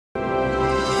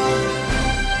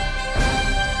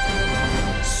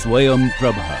Swayam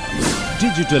Prabha.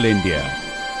 Digital India.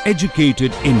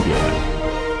 Educated India.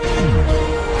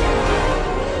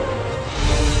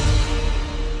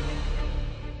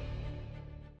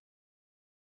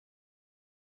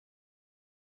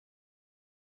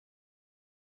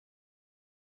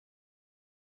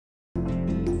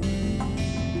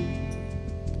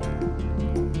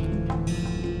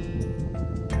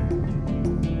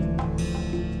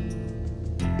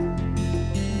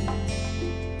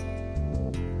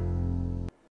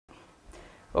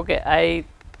 Okay, I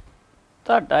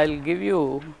thought I will give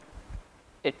you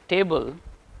a table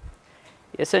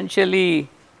essentially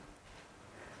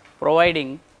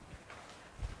providing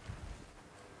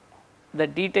the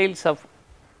details of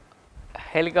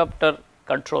helicopter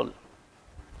control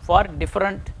for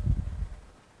different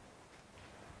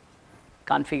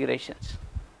configurations.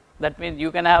 That means you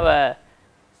can have a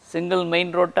single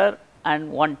main rotor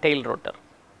and one tail rotor.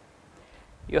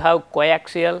 You have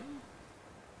coaxial,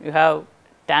 you have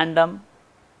tandem,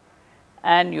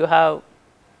 and you have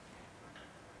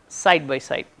side by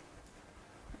side.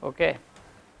 Okay.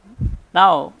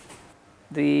 Now,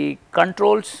 the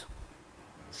controls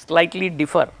slightly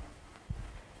differ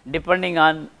depending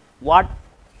on what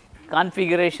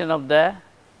configuration of the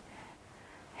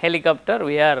helicopter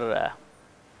we are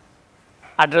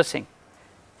addressing.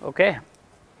 Okay.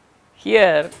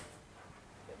 Here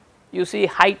you see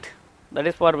height, that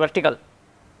is for vertical,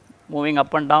 moving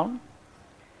up and down.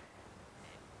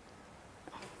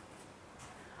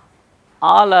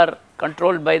 All are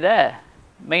controlled by the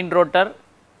main rotor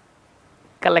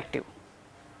collective.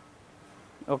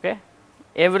 Okay.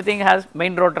 Everything has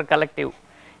main rotor collective.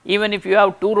 Even if you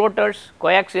have two rotors,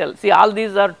 coaxial, see all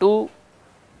these are two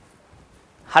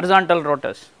horizontal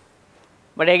rotors,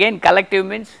 but again collective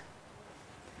means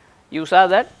you saw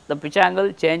that the pitch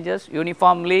angle changes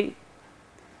uniformly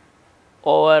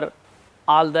over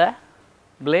all the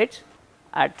blades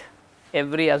at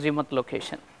every azimuth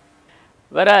location.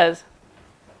 Whereas,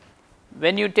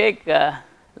 when you take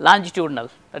longitudinal,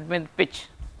 that means pitch,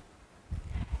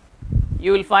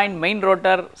 you will find main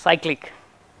rotor cyclic.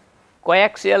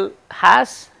 Coaxial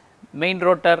has main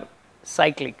rotor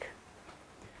cyclic,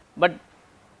 but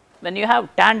when you have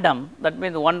tandem, that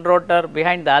means one rotor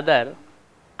behind the other,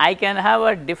 I can have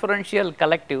a differential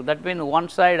collective. That means one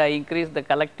side I increase the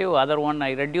collective, other one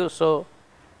I reduce. So,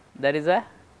 there is a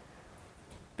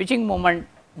pitching moment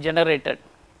generated.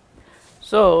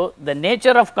 So, the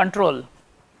nature of control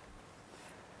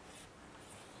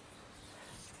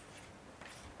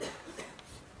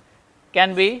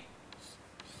can be,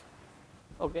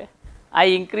 okay, I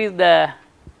increase the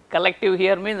collective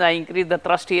here means I increase the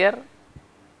thrust here,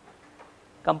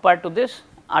 compared to this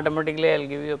automatically I will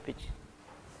give you a pitch.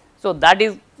 So, that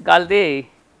is called the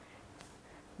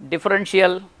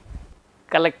differential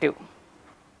collective,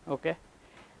 okay.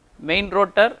 Main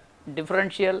rotor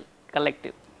differential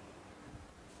collective.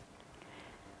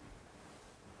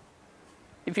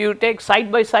 If you take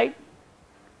side by side,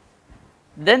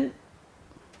 then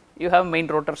you have main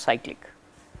rotor cyclic,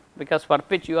 because for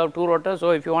pitch you have two rotors.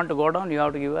 So, if you want to go down, you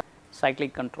have to give a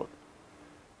cyclic control.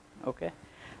 Okay.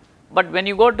 But when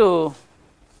you go to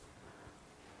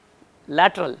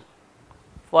lateral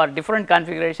for different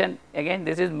configuration, again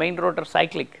this is main rotor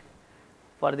cyclic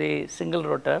for the single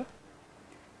rotor,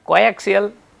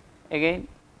 coaxial again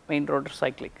main rotor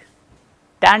cyclic,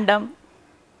 tandem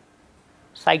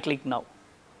cyclic now,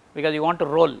 because you want to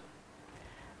roll,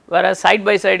 whereas side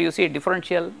by side you see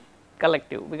differential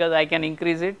collective, because I can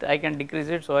increase it, I can decrease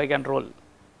it, so I can roll.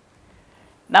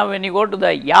 Now, when you go to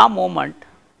the yaw moment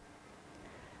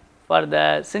for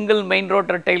the single main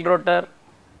rotor, tail rotor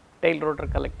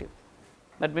collective,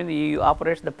 that means you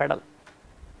operate the pedal.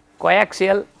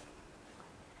 Coaxial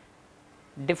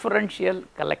differential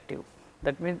collective,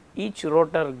 that means each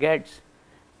rotor gets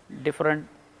different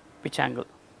pitch angle.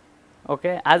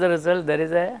 Okay. As a result, there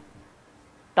is a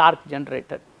torque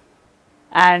generated.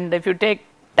 And if you take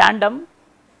tandem,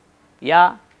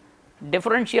 yeah,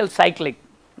 differential cyclic,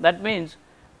 that means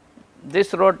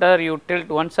this rotor you tilt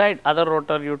one side, other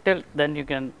rotor you tilt, then you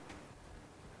can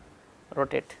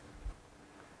rotate.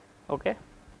 Okay.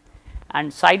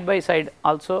 And side by side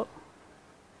also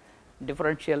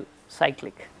differential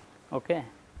cyclic. Okay.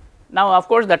 Now, of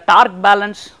course, the torque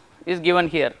balance is given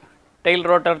here. Tail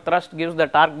rotor thrust gives the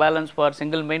torque balance for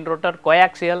single main rotor,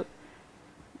 coaxial,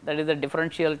 that is the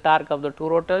differential torque of the two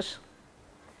rotors,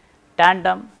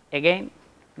 tandem again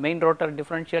main rotor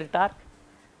differential torque,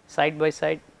 side by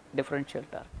side differential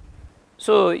torque.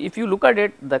 So, if you look at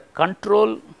it, the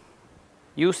control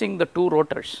using the two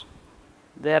rotors,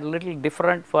 they are little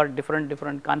different for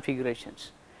different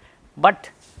configurations, but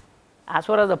as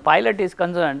far as the pilot is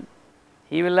concerned,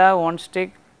 he will have one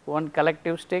stick, one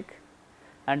collective stick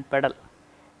and pedal.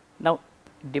 Now,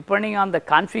 depending on the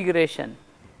configuration,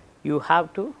 you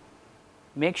have to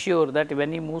make sure that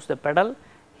when he moves the pedal,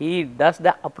 he does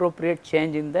the appropriate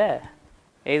change in the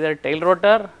either tail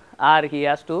rotor or he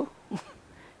has to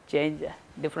change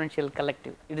differential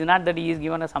collective. It is not that he is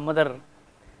given a some other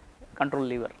control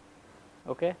lever.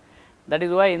 Okay. That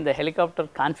is why in the helicopter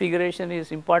configuration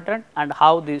is important, and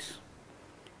how these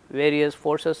various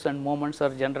forces and moments are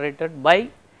generated by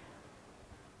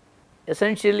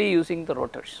essentially using the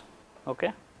rotors.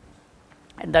 Okay.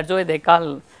 And that is why they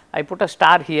call, I put a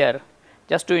star here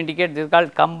just to indicate this is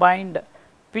called combined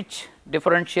pitch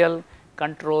differential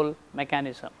control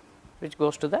mechanism, which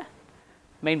goes to the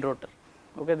main rotor.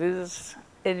 Okay. This is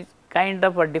a kind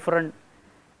of a different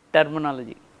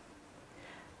terminology.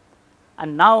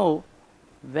 And now,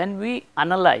 when we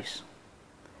analyze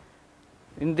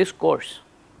in this course,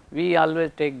 we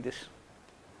always take this.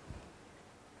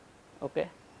 Okay.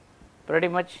 Pretty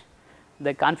much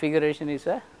the configuration is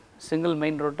a single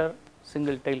main rotor,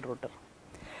 single tail rotor,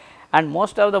 and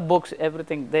most of the books,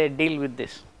 everything they deal with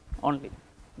this only,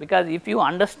 because if you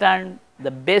understand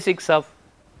the basics of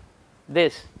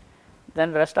this,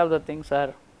 then rest of the things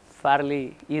are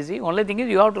fairly easy. Only thing is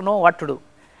you have to know what to do.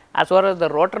 As far as the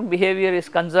rotor behavior is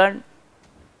concerned,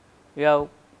 you have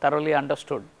thoroughly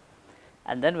understood,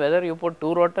 and then whether you put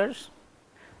two rotors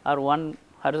or one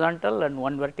horizontal and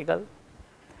one vertical,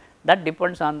 that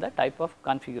depends on the type of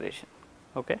configuration.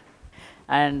 Okay.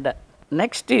 And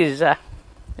next is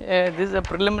this is a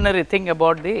preliminary thing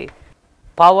about the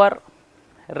power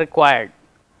required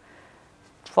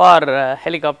for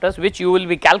helicopters, which you will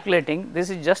be calculating. This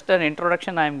is just an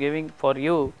introduction I am giving for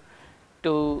you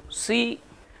to see,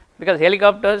 because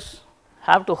helicopters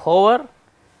have to hover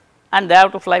and they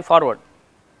have to fly forward.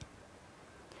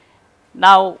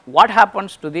 Now, what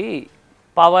happens to the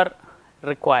power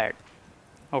required?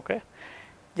 Okay.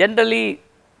 Generally,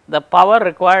 the power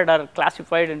required are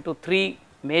classified into three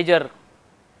major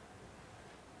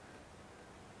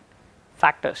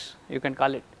factors, you can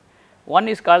call it. One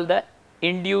is called the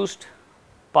induced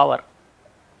power,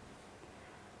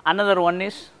 another one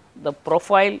is the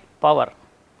profile power,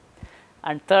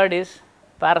 and third is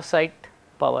parasite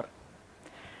power.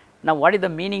 Now, what is the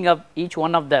meaning of each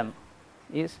one of them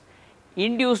is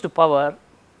induced power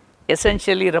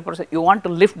essentially represent you want to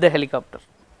lift the helicopter.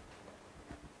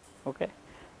 Okay.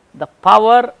 The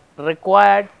power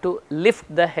required to lift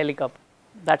the helicopter,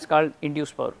 that is called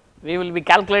induced power. We will be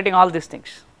calculating all these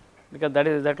things, because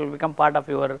that will become part of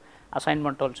your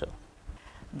assignment also.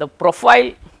 The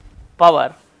profile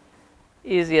power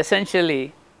is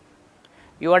essentially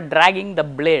you are dragging the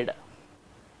blade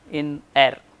in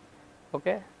air.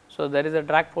 Okay. So, there is a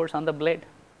drag force on the blade,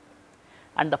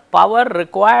 and the power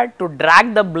required to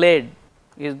drag the blade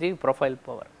is the profile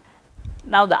power.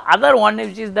 Now, the other one,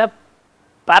 which is the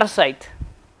parasite,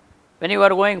 when you are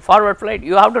going forward flight,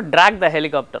 you have to drag the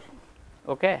helicopter.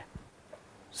 Okay.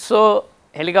 So,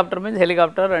 helicopter means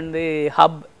helicopter and the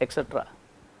hub, etc.,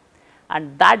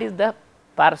 and that is the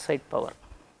parasite power.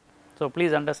 So,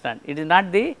 please understand, it is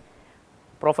not the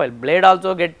profile. Blade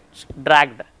also gets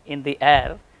dragged in the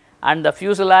air, and the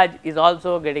fuselage is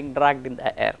also getting dragged in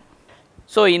the air.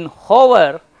 So, in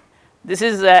hover, this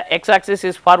is x axis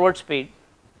is forward speed,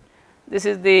 this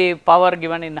is the power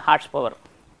given in horsepower.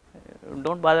 Do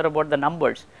not bother about the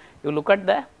numbers, you look at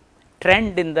the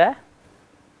trend in the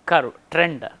curve,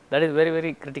 trend, that is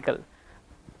very critical.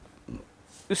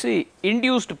 You see,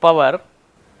 induced power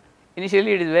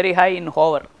initially it is very high in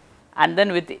hover, and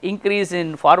then with increase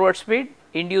in forward speed,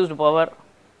 induced power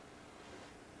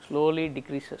slowly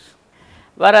decreases,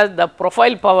 whereas the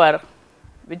profile power,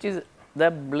 which is the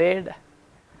blade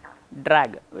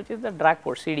drag, which is the drag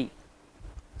force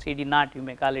CD naught you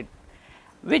may call it,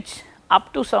 which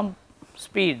up to some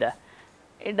speed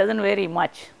it does not vary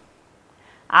much,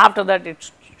 after that it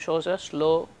shows a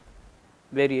slow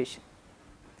variation,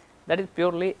 that is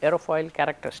purely aerofoil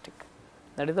characteristic,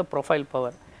 that is the profile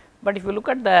power. But if you look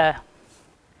at the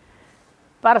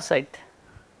parasite,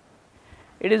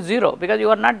 it is 0, because you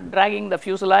are not dragging the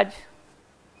fuselage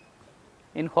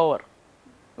in hover,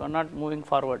 you are not moving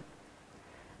forward.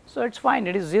 So, it is fine,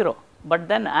 it is 0, but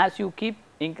then as you keep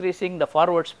increasing the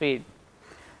forward speed,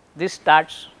 this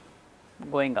starts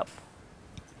going up,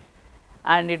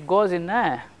 and it goes in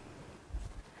a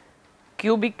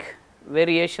cubic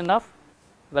variation of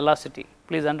velocity.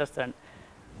 Please understand,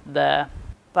 the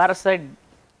parasite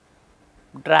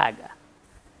drag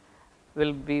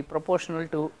will be proportional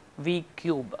to V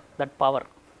cube, that power.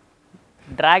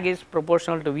 Drag is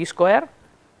proportional to V square,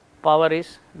 power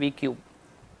is V cube.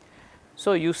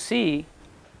 So, you see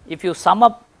if you sum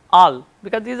up all,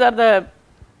 because these are the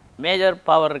major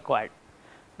power required,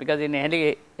 because in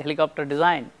helicopter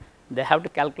design they have to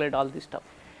calculate all this stuff.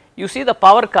 You see the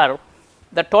power curve,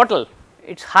 the total,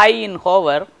 it is high in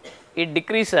hover, it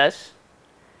decreases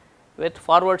with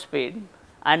forward speed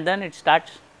and then it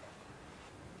starts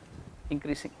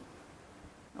increasing.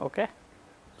 Okay.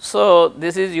 So,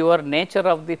 this is your nature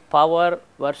of the power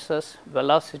versus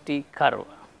velocity curve.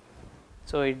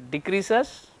 So, it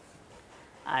decreases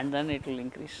and then it will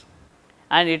increase,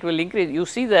 and it will increase. You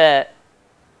see the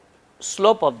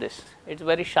slope of this, it is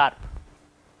very sharp,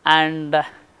 and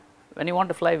when you want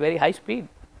to fly very high speed,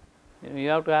 you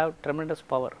have to have tremendous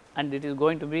power, and it is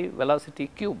going to be velocity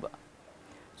cube.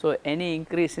 So, any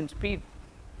increase in speed,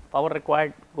 power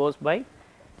required goes by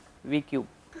V cube.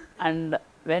 And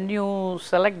when you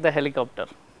select the helicopter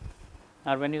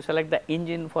or when you select the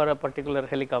engine for a particular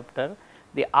helicopter,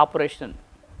 the operation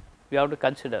you have to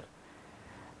consider,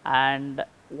 and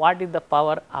what is the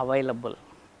power available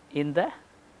in the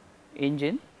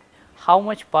engine, how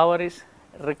much power is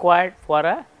required for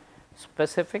a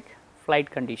specific flight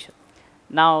condition.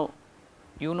 Now,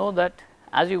 you know that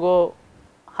as you go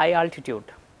high altitude,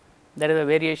 there is a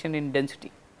variation in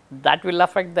density that will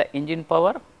affect the engine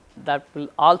power, that will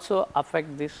also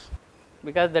affect this,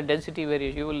 because the density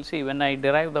varies. You will see when I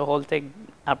derive the whole thing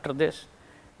after this,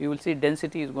 you will see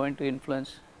density is going to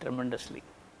influence tremendously.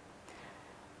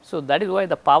 So, that is why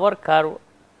the power curve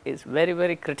is very,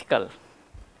 very critical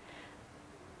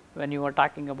when you are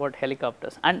talking about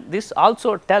helicopters, and this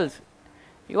also tells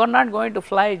you are not going to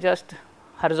fly just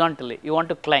horizontally, you want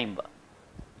to climb.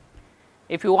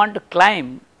 If you want to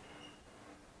climb,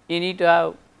 you need to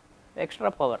have extra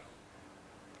power,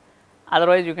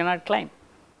 otherwise you cannot climb,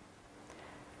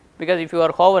 because if you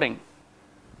are hovering,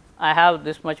 I have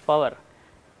this much power.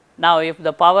 Now, if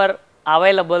the power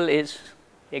available is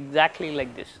exactly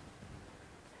like this,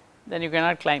 then you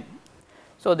cannot climb.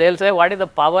 So, they will say what is the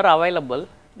power available.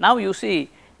 Now, you see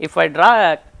if I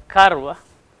draw a curve,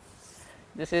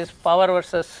 this is power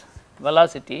versus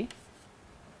velocity,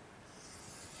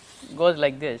 goes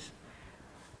like this.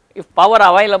 If power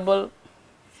available,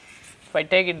 if I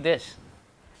take it this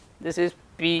is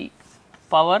P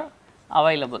power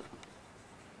available.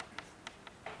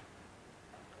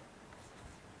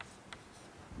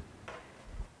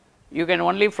 You can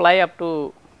only fly up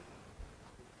to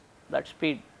that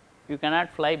speed, you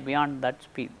cannot fly beyond that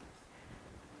speed.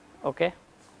 Okay.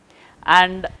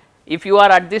 And if you are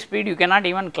at this speed, you cannot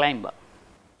even climb.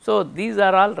 So, these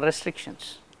are all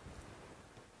restrictions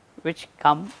which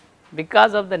come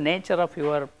because of the nature of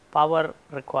your power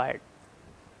required.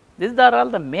 These are all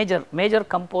the major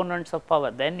components of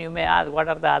power. Then you may ask what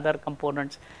are the other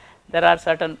components. There are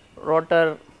certain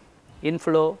rotor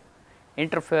inflow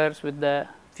interferes with the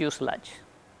fuselage.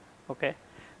 Okay.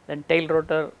 Then tail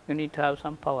rotor, you need to have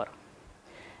some power.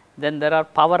 Then there are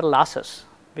power losses,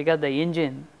 because the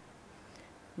engine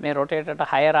may rotate at a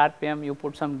higher RPM, you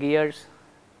put some gears,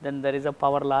 then there is a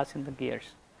power loss in the gears.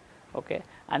 Okay.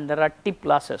 And there are tip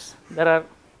losses, there are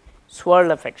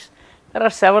swirl effects, there are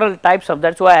several types of,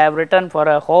 that is why I have written for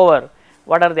a hover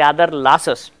what are the other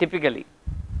losses typically.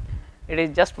 It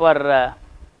is just for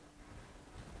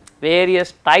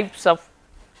various types of,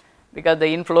 because the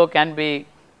inflow can be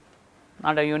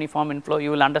not a uniform inflow,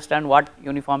 you will understand what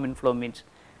uniform inflow means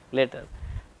later.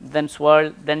 Then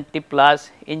swirl, then tip loss,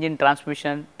 engine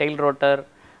transmission, tail rotor,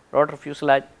 rotor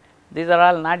fuselage, these are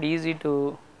all not easy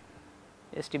to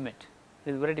estimate,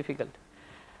 it is very difficult,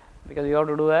 because you have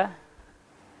to do a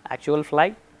actual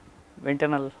flight,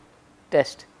 internal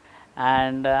test,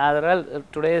 and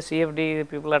today CFD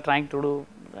people are trying to do,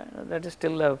 that is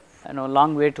still a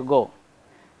long way to go.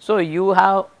 So, you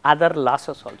have other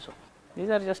losses also,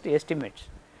 these are just estimates.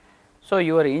 So,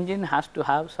 your engine has to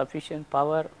have sufficient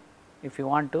power if you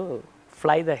want to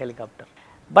fly the helicopter.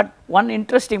 But one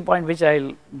interesting point which I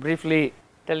will briefly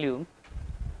tell you,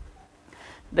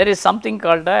 there is something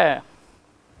called a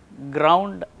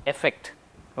ground effect.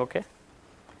 Okay.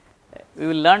 We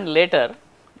will learn later,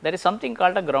 there is something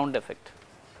called a ground effect.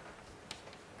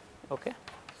 Okay.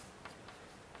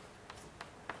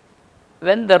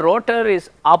 When the rotor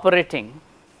is operating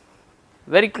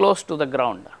very close to the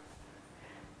ground,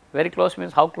 very close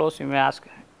means how close, you may ask,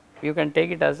 you can take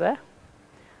it as a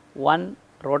 1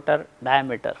 rotor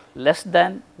diameter, less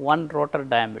than 1 rotor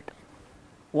diameter,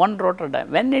 1 rotor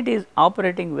diameter. When it is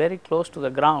operating very close to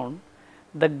the ground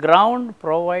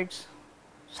provides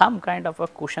some kind of a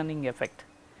cushioning effect.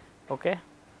 Okay.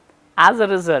 As a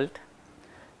result,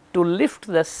 to lift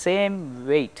the same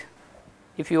weight,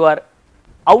 if you are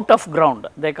out of ground,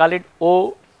 they call it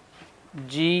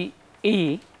OGE,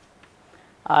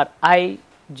 or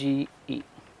IGE,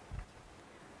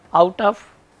 out of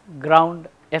ground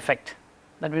effect.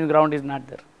 That means ground is not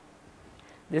there.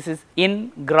 This is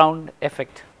in ground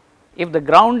effect. If the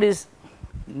ground is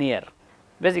near,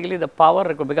 basically the power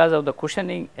required because of the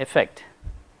cushioning effect,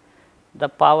 the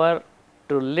power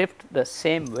to lift the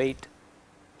same weight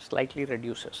slightly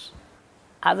reduces.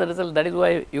 As a result, that is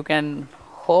why you can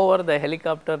hover the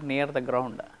helicopter near the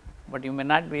ground, but you may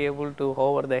not be able to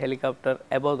hover the helicopter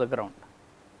above the ground.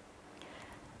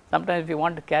 Sometimes if you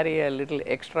want to carry a little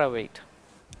extra weight,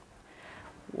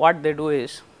 what they do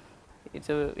is, it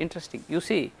is interesting. You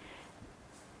see,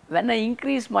 when I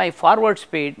increase my forward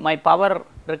speed, my power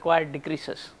required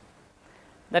decreases.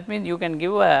 That means you can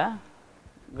give a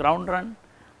ground run,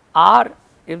 or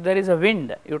if there is a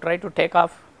wind, you try to take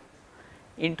off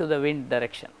into the wind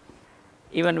direction,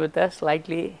 even with a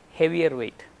slightly heavier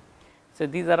weight. So,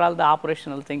 these are all the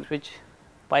operational things which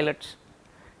pilots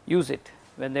use it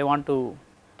when they want to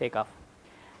take off.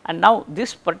 And now,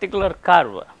 this particular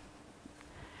curve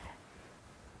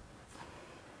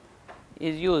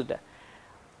is used.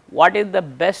 What is the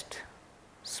best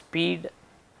speed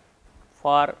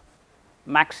for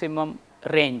maximum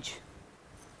range?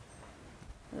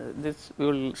 This we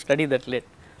will study that later.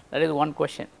 That is one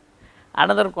question.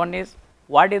 Another one is,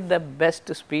 what is the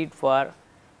best speed for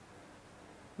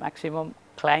maximum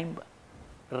climb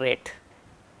rate?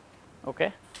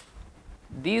 Okay.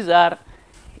 These are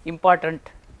important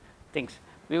things.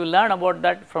 We will learn about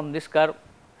that from this curve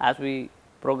as we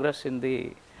progress in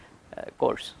the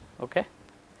course. Okay.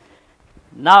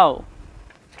 Now,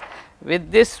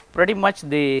 with this pretty much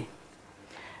the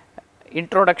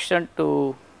introduction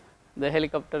to the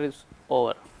helicopter is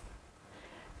over.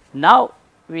 Now,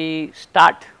 we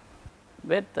start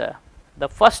with the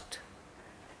first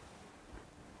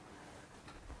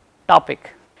topic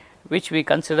which we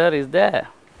consider is the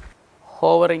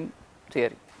hovering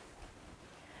theory.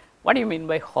 What do you mean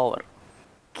by hover?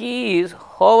 Key is,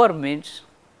 hover means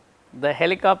the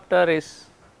helicopter is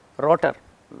rotor.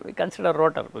 We consider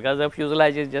rotor because the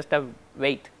fuselage is just a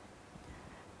weight.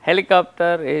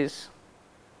 Helicopter is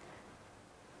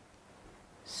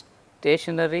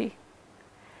stationary,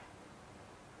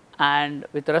 and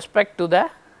with respect to the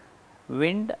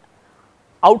wind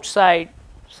outside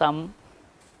some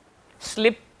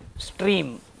slip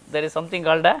stream, there is something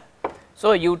called a.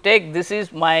 So, you take this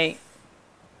is my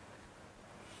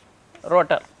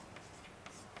rotor,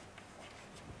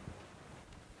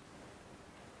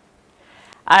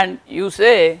 and you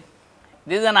say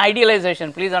this is an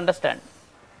idealization, please understand.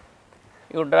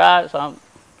 You draw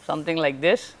something like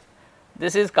this.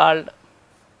 This is called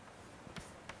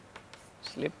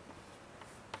slip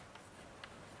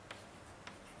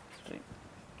stream.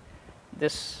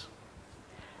 This,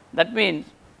 that means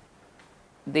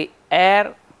the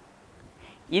air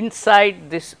inside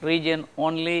this region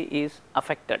only is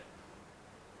affected.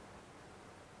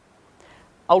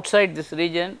 Outside this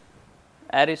region,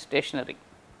 air is stationary,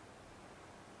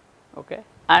 okay,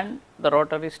 and the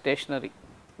rotor is stationary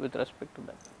with respect to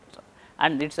that,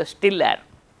 and it is a still air,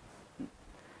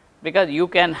 because you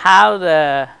can have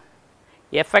the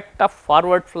effect of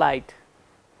forward flight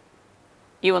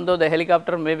even though the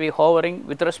helicopter may be hovering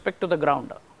with respect to the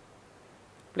ground.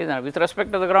 Please note, with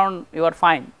respect to the ground you are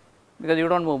fine because you do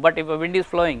not move, but if a wind is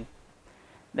flowing,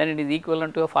 then it is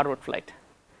equivalent to a forward flight.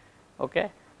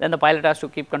 Okay. Then the pilot has to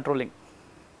keep controlling.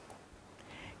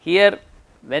 Here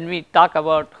when we talk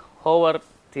about hover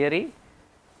theory,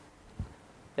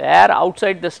 the air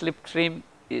outside the slipstream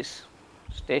is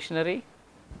stationary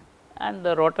and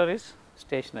the rotor is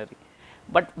stationary,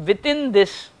 but within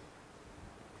this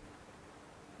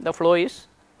the flow is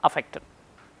affected.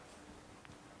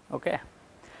 Okay.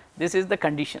 This is the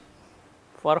condition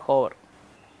for hover.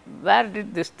 Where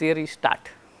did this theory start?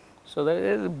 So,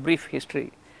 there is a brief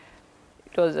history.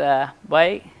 It was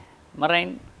by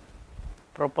marine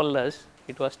propellers,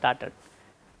 it was started,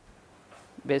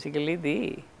 basically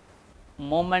the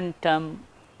momentum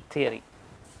theory.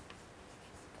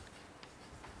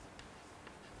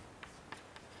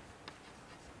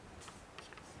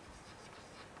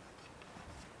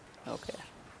 Okay.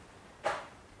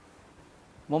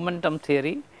 Momentum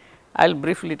theory, I will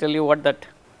briefly tell you what that.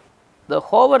 The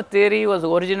hover theory was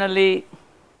originally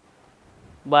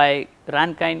by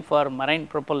Rankine for marine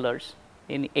propellers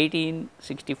in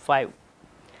 1865.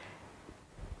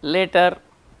 Later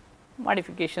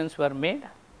modifications were made,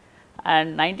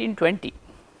 and 1920,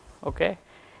 okay,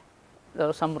 there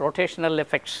were some rotational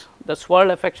effects, the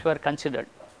swirl effects were considered,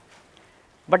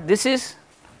 but this is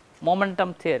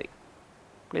momentum theory,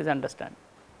 please understand.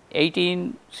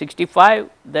 1865,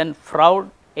 then Froude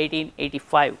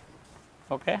 1885.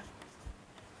 Okay.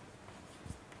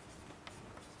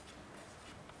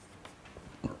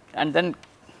 and then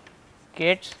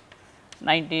Gates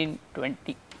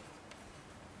 1920,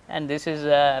 and this is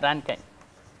Rankine,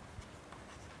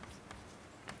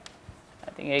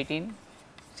 I think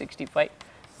 1865.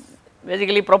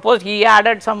 Basically proposed, he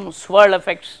added some swirl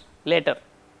effects later.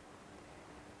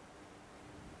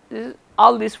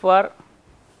 All this for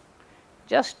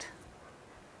just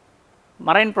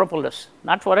marine propellers,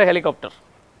 not for a helicopter.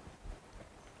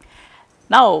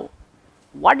 Now,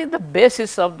 what is the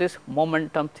basis of this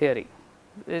momentum theory?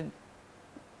 It is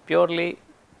purely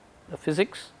the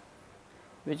physics,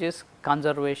 which is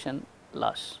conservation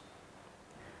laws.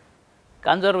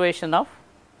 Conservation of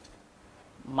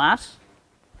mass,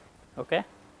 okay,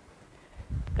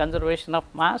 conservation of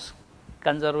mass,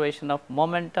 conservation of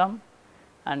momentum,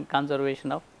 and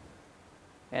conservation of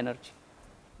energy.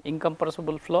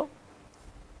 Incompressible flow,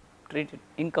 treated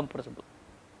incompressible,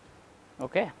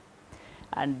 okay.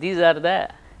 And these are the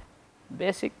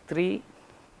basic three,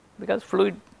 because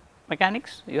fluid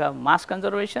mechanics, you have mass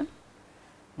conservation,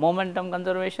 momentum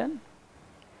conservation,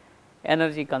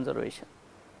 energy conservation,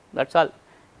 that is all.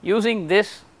 Using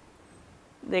this,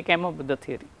 they came up with the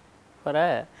theory for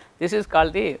a, this is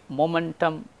called the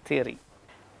momentum theory,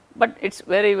 but it is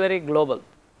very global,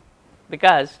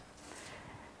 because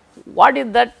what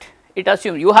is that it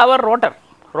assumes? You have a rotor,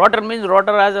 rotor means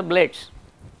rotor has a blades,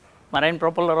 marine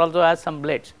propeller also has some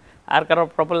blades,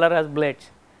 aircraft propeller has blades,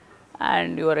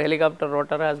 and your helicopter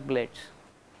rotor has blades.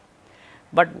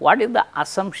 But what is the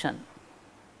assumption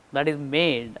that is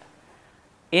made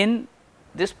in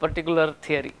this particular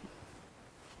theory?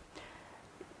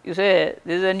 You say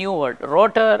this is a new word,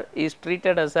 rotor is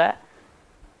treated as a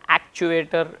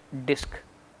actuator disc.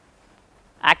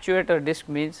 Actuator disc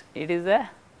means it is a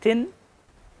thin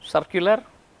circular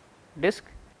disc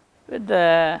with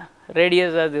the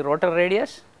radius as the rotor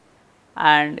radius,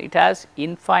 and it has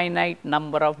infinite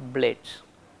number of blades,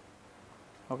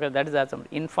 okay, that is the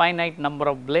infinite number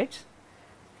of blades,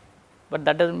 but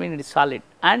that does not mean it is solid,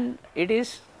 and it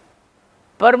is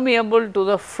permeable to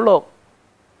the flow.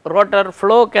 Rotor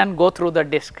flow can go through the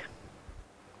disc,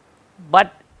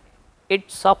 but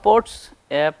it supports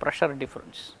a pressure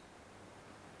difference,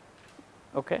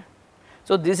 okay.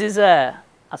 So, this is a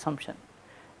assumption.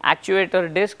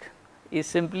 Actuator disc is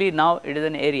simply, now it is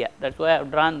an area, that is why I have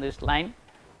drawn this line,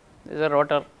 this is a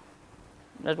rotor,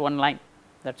 that is one line,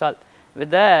 that is all,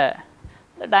 with the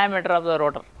diameter of the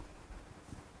rotor,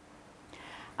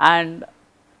 and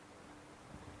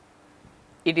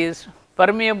it is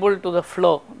permeable to the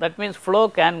flow, that means flow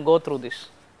can go through this,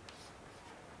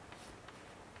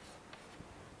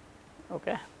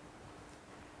 okay.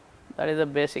 That is the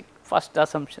basic first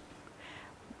assumption.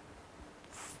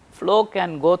 Flow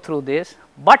can go through this,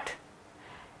 but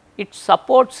it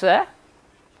supports a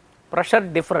pressure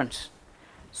difference.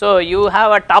 So, you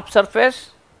have a top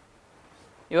surface,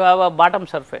 you have a bottom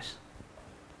surface,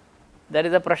 there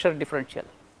is a pressure differential,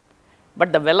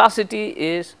 but the velocity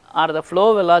is, or the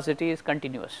flow velocity is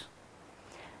continuous.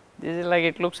 This is like,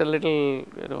 it looks a little,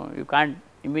 you can't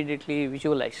immediately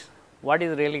visualize what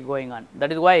is really going on.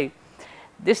 That is why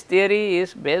this theory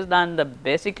is based on the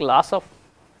basic laws of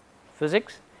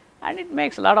physics, and it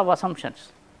makes a lot of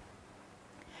assumptions.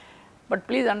 But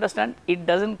please understand, it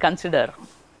does not consider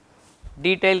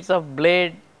details of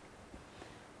blade,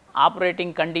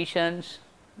 operating conditions,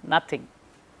 nothing.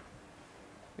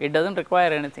 It does not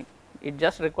require anything, it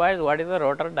just requires what is the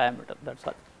rotor diameter, that is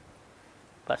all.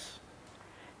 Plus,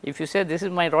 if you say this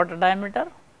is my rotor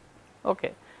diameter,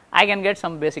 okay, I can get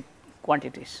some basic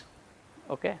quantities,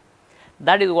 okay.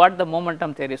 That is what the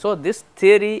momentum theory. So, this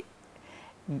theory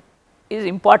is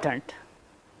important,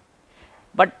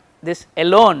 but this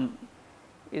alone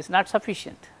is not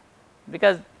sufficient,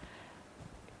 because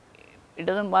it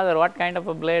does not matter what kind of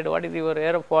a blade, what is your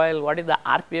aerofoil, what is the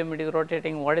RPM it is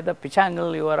rotating, what is the pitch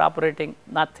angle you are operating,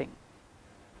 nothing,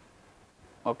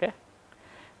 okay.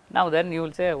 Now, then you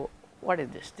will say, what is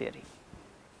this theory,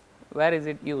 where is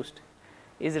it used,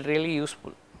 is it really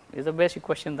useful, is a basic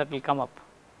question that will come up,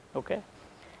 okay.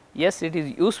 Yes, it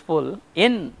is useful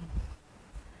in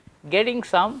getting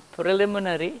some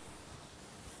preliminary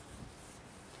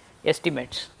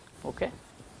estimates, okay.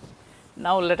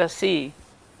 Now, let us see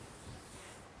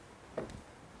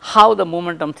how the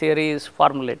momentum theory is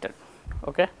formulated,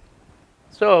 okay.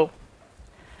 So,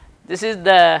 this is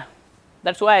the,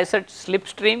 that is why I said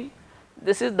slipstream,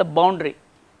 this is the boundary.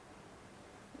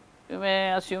 You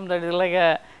may assume that it is like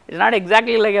a, it is not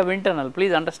exactly like a wind tunnel,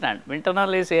 please understand, wind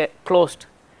tunnel is a closed,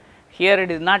 here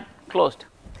it is not closed,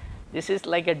 this is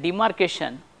like a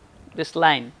demarcation, this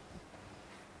line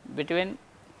between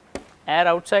air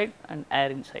outside and air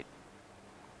inside,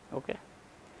 okay.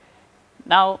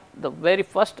 Now, the very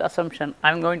first assumption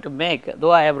I am going to make,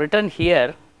 though I have written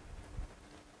here,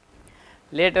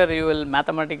 later you will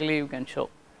mathematically you can show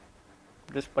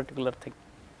this particular thing.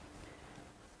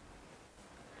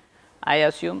 I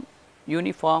assume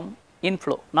uniform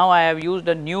inflow. Now, I have used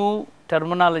a new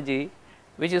terminology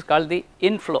which is called the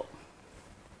inflow.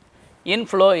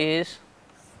 Inflow is,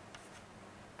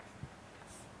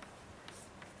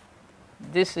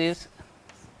 this is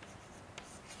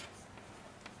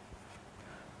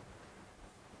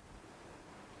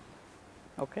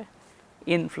okay,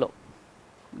 inflow.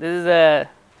 This is a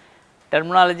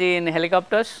terminology in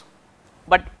helicopters,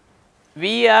 but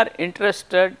we are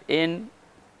interested in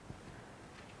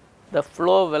the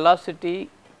flow velocity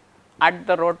at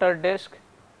the rotor disc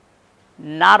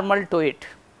normal to it.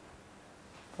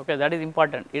 Okay, that is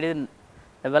important. It is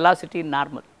the velocity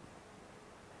normal.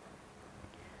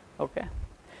 Okay,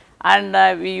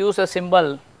 and we use a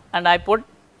symbol, and I put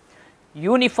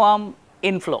uniform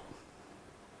inflow.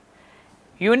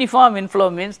 Uniform inflow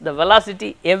means the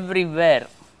velocity everywhere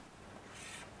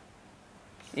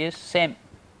is same.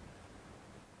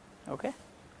 Okay.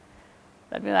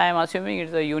 That means I am assuming it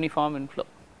is a uniform inflow.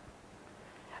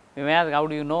 You may ask, how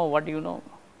do you know? What do you know?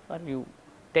 Or you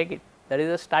take it, that is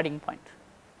a starting point.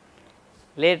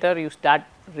 Later you start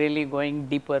really going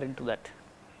deeper into that.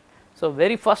 So,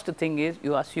 very first thing is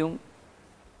you assume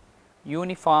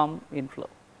uniform inflow,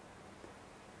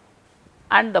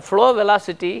 and the flow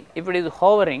velocity, if it is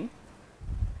hovering,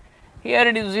 here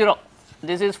it is 0,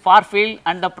 this is far field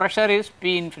and the pressure is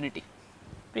P infinity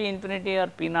or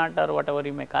P naught or whatever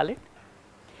you may call it,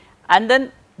 and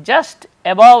then just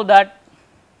above that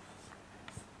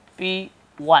P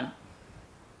 1,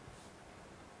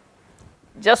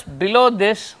 just below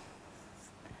this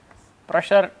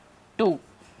pressure 2,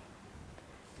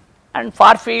 and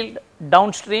far field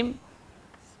downstream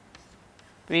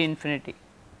P infinity.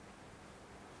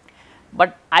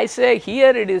 But I say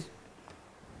here it is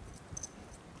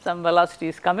some velocity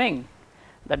is coming,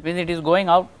 that means it is going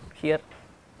out here.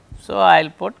 So, I will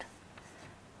put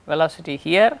velocity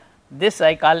here, this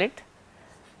I call it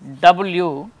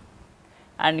W,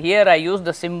 and here I use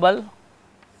the symbol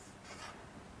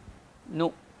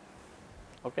nu.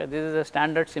 Okay, this is a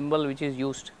standard symbol which is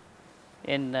used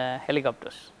in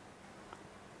helicopters.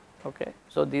 Okay.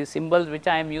 So, these symbols which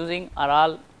I am using are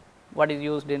all what is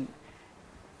used in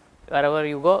wherever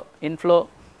you go, inflow,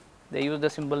 they use the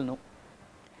symbol nu.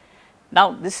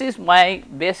 Now, this is my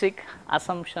basic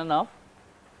assumption of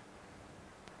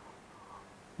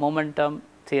momentum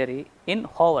theory in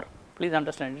hover. Please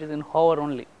understand, it is in hover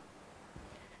only.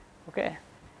 Okay.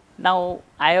 Now,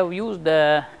 I have used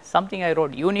something I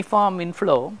wrote uniform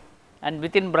inflow, and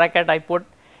within bracket I put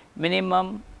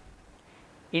minimum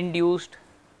induced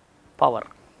power.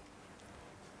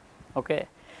 Okay.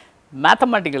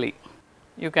 Mathematically,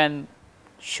 you can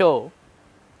show,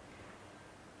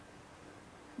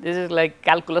 this is like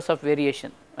calculus of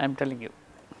variation, I am telling you.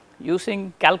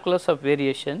 Using calculus of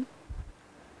variation,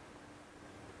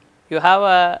 you have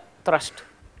a thrust.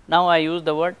 Now, I use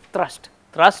the word thrust.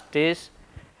 Thrust is,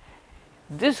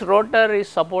 this rotor is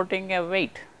supporting a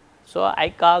weight. So, I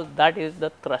call that is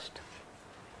the thrust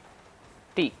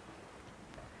T.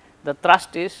 The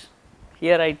thrust is,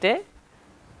 here I take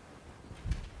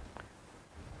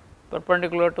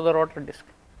perpendicular to the rotor disc.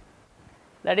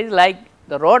 That is like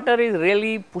the rotor is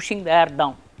really pushing the air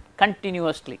down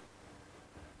continuously.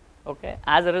 Okay.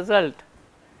 As a result,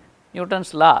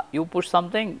 Newton's law, you push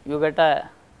something, you get a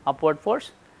upward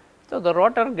force. So, the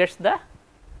rotor gets the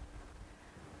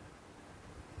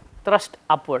thrust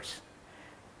upwards,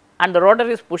 and the rotor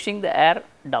is pushing the air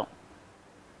down.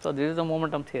 So, this is the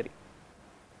momentum theory.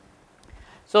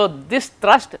 So, this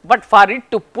thrust, but for it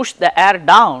to push the air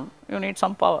down, you need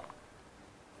some power.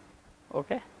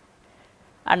 Okay.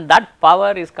 And that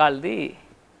power is called the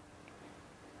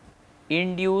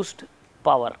induced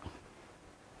power.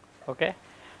 Okay.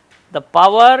 The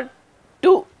power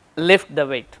to lift the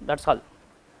weight, that is all,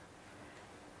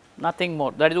 nothing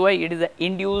more. That is why it is a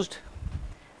induced,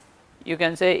 you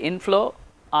can say inflow,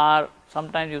 or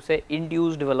sometimes you say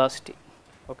induced velocity.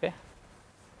 Okay.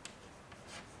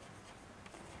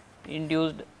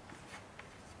 Induced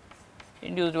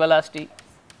velocity.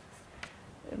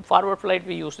 In forward flight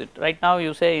we use it. Right now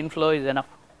you say inflow is enough.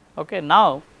 Okay.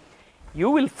 Now, you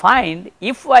will find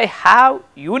if I have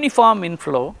uniform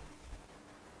inflow,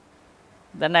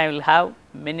 then I will have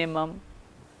minimum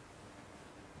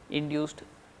induced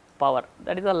power.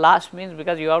 That is the last means,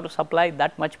 because you have to supply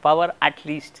that much power at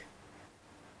least.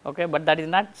 Okay. But that is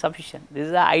not sufficient. This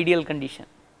is the ideal condition.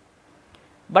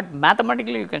 But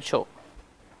mathematically you can show,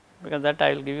 because that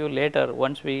I will give you later.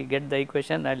 Once we get the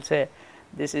equation, I will say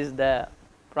This is the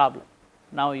problem.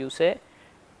 Now, you say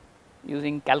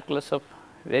using calculus of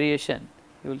variation,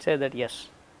 you will say that yes,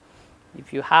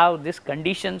 if you have this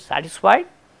condition satisfied,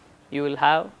 you will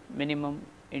have minimum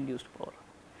induced power.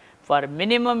 For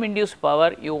minimum induced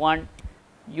power, you want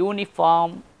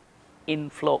uniform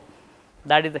inflow,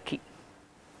 that is the key.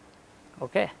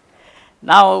 Okay.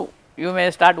 Now, you may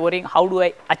start worrying, how do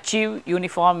I achieve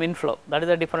uniform inflow? That is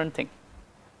a different thing.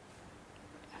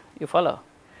 You follow?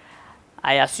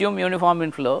 I assume uniform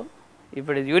inflow. If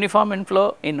it is uniform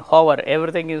inflow in hover,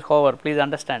 everything is hover, please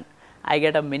understand, I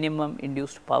get a minimum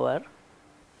induced power.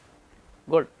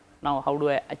 Good. Now, how do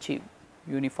I achieve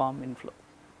uniform inflow?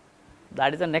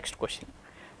 That is the next question.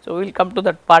 So, we will come to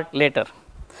that part later.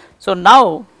 So,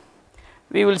 now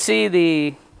we will see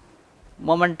the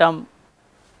momentum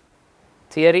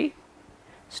theory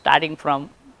starting from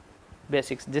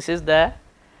basics. This is the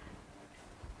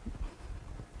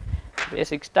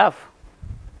basic stuff.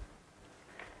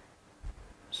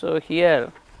 So,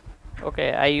 here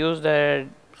okay, I used a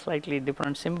slightly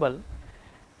different symbol.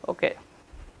 Okay.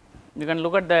 You can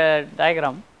look at the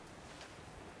diagram.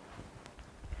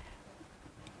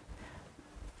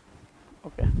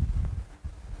 Okay.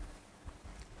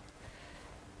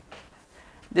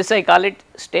 This I call it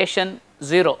station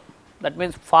 0, that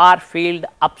means far field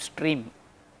upstream,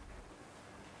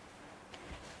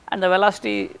 and the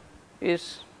velocity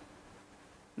is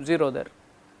 0 there.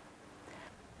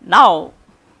 Now,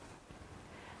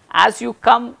 as you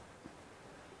come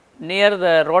near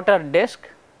the rotor disc,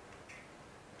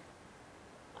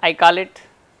 I call it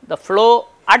the flow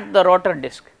at the rotor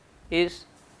disc is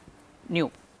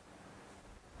nu,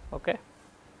 okay,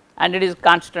 and it is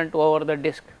constant over the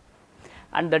disc,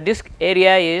 and the disc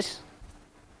area is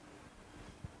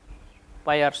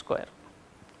pi r square,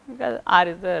 because r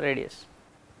is the radius.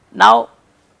 Now,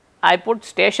 I put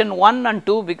station 1 and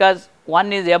 2 because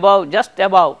 1 is above, just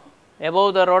above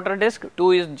the rotor disc,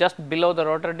 2 is just below the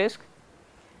rotor disc,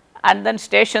 and then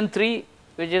station 3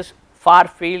 which is far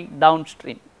field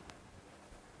downstream,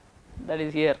 that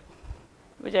is here,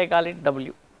 which I call it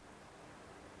W.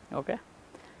 Okay.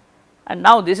 And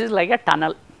now, this is like a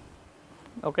tunnel,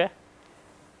 okay,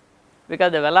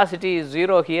 because the velocity is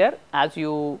 0 here. As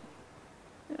you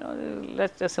know,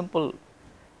 let us just simple,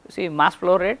 you see mass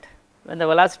flow rate, when the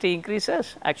velocity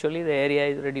increases, actually the area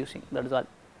is reducing, that is all,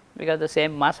 because the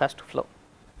same mass has to flow.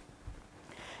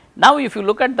 Now, if you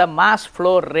look at the mass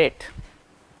flow rate,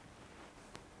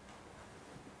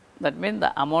 that means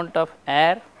the amount of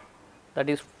air that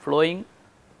is flowing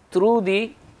through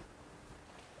the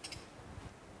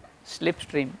slip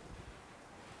stream.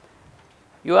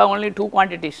 You have only two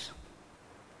quantities,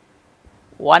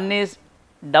 one is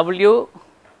W,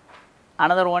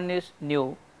 another one is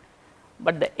nu,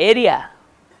 but the area,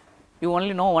 you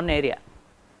only know one area,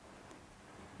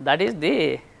 that is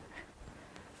the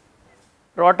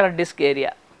rotor disc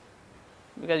area,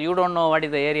 because you do not know what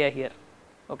is the area here,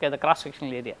 okay, the cross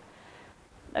sectional area.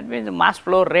 That means the mass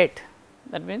flow rate,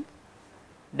 that means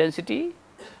density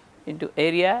into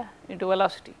area into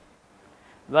velocity,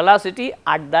 velocity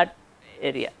at that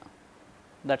area,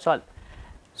 that is all.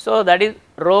 So, that is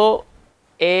rho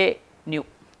a nu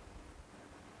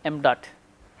m dot.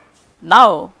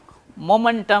 Now,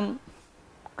 momentum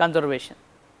conservation.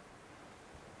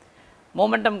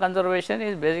 Momentum conservation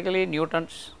is basically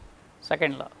Newton's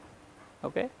second law.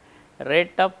 Okay.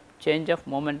 Rate of change of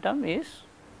momentum is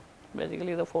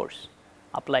basically the force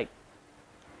applied.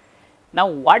 Now,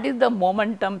 what is the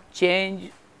momentum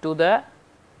change to the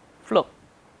flow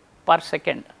per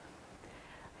second?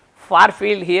 Far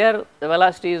field here, the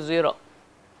velocity is 0.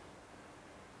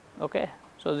 Okay.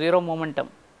 So, 0 momentum,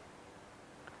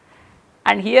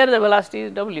 and here the velocity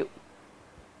is W,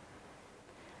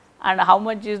 and how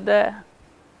much is the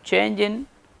change in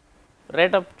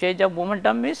rate of change of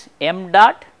momentum is m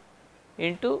dot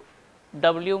into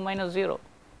W minus 0,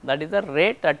 that is the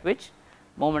rate at which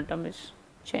momentum is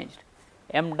changed,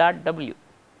 m dot W,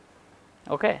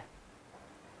 okay,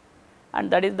 and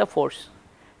that is the force,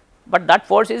 but that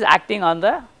force is acting on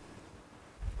the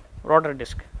rotor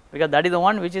disc, because that is the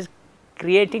one which is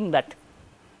creating that.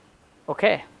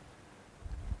 Okay.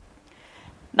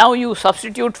 Now, you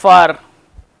substitute for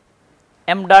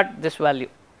m dot this value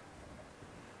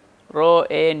rho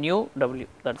a nu W,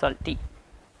 that is all T.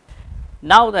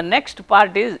 Now, the next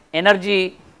part is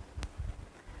energy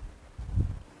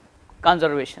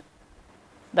conservation,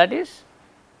 that is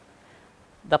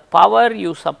the power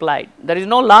you supplied, there is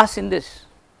no loss in this,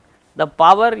 the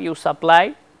power you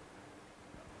supplied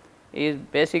is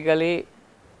basically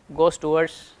goes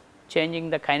towards changing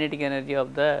the kinetic energy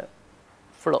of the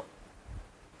flow.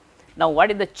 Now,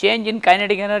 what is the change in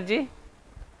kinetic energy?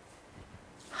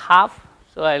 half.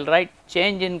 So, I will write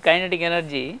change in kinetic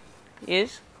energy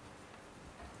is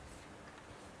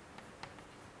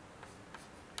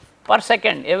per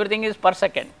second, everything is per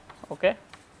second, okay,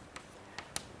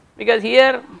 because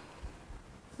here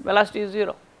velocity is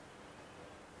 0,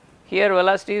 here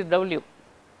velocity is w.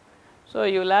 So,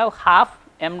 you will have half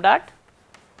m dot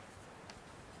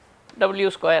w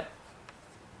square,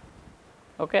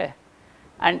 okay,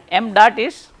 and m dot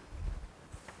is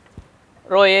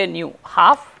rho a nu,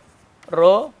 half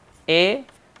rho a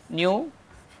nu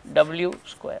w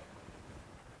square.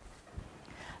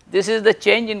 This is the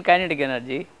change in kinetic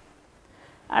energy,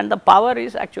 and the power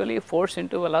is actually force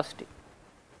into velocity,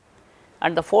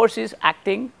 and the force is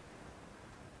acting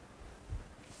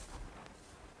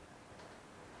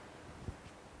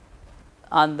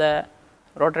on the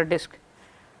rotor disc,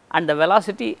 and the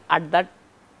velocity at that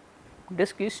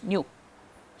disc is nu.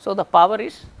 So, the power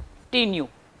is T nu,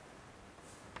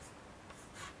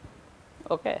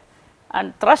 okay,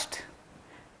 and thrust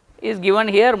is given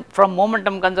here from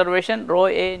momentum conservation rho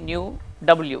a nu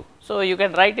w. So, you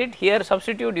can write it here,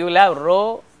 substitute, you will have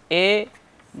rho a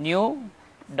nu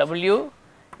w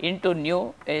into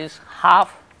nu is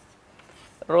half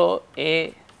rho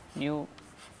a nu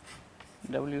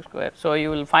w square. So, you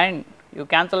will find, you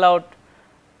cancel out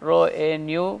rho a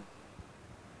nu,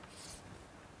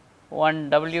 1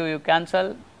 w you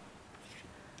cancel.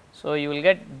 So, you will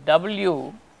get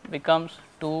w becomes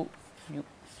 2 nu.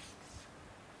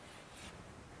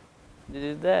 This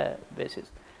is the basis.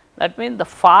 That means, the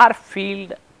far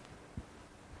field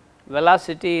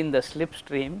velocity in the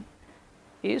slipstream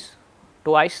is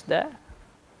twice the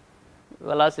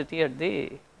velocity at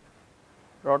the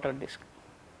rotor disc.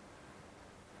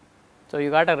 So, you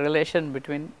got a relation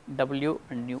between w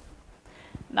and nu.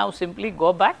 Now, simply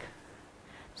go back,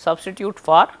 substitute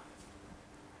for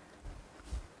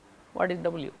what is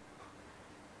w?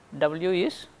 W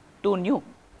is 2 nu.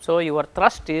 So, your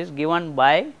thrust is given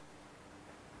by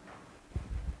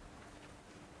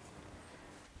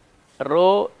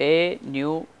rho a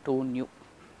nu 2 nu,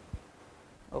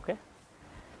 okay.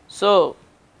 So,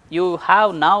 you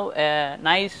have now a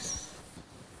nice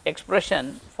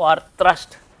expression for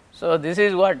thrust. So, this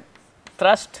is what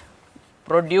thrust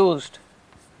produced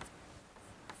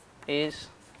is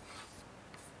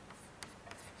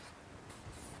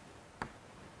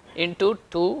into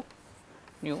 2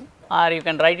 nu, or you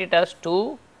can write it as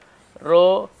 2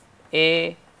 rho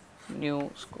a nu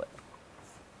square.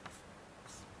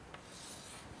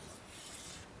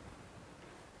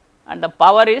 And the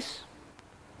power is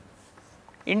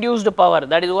induced power,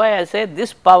 that is why I say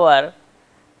this power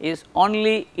is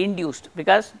only induced,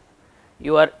 because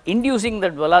you are inducing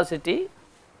that velocity,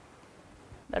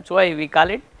 that is why we call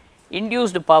it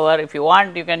induced power. If you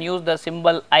want, you can use the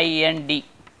symbol IND.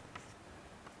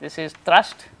 This is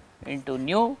thrust into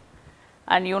nu,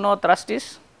 and you know thrust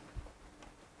is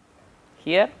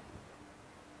here.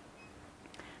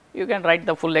 You can write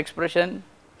the full expression,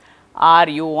 or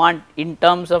you want in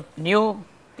terms of nu,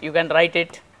 you can write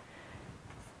it,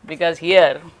 because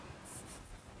here,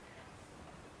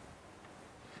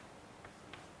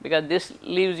 because this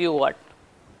leaves you what?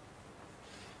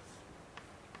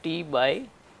 T by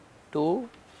 2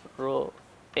 rho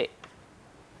a,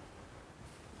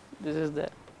 this is there,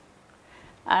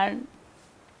 and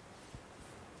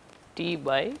T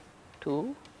by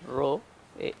 2 rho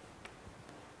a.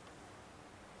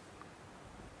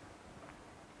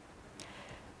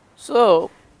 So,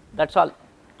 that is all,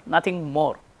 nothing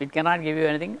more, it cannot give you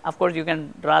anything. Of course, you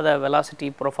can draw the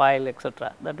velocity profile,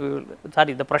 etc., that we will,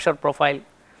 sorry, the pressure profile.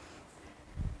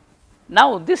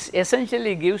 Now, this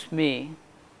essentially gives me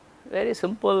very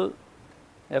simple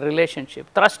relationship.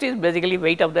 Thrust is basically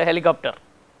weight of the helicopter,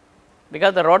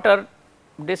 because the rotor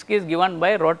disc is given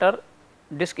by rotor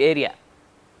disc area,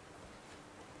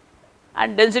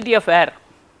 and density of air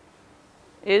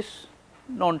is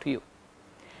known to you.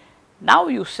 Now,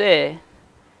 you say,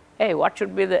 hey, what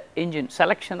should be the engine,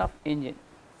 selection of engine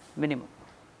minimum?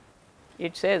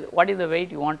 It says what is the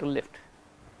weight you want to lift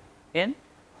in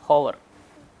hover,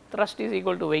 thrust is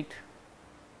equal to weight,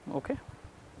 okay,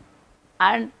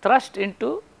 and thrust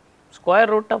into square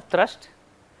root of thrust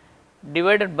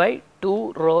divided by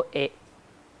 2 rho a,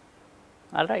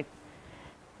 all right.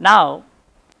 Now,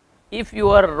 if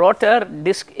your rotor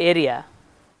disc area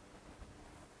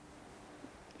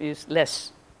is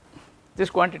less, this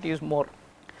quantity is more,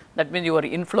 that means your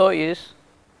inflow is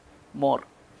more,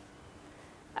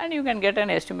 and you can get an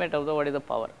estimate of the what is the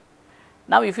power.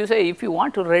 Now, if you say, if you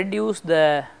want to reduce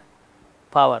the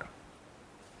power,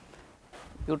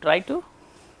 you try to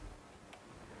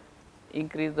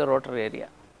increase the rotor area.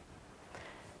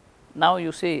 Now,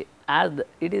 you see as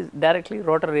it is directly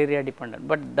rotor area dependent,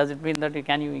 but does it mean that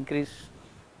you increase,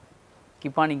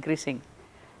 keep on increasing?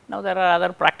 Now, there are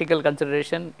other practical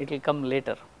consideration, it will come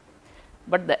later,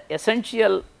 but the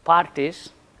essential part is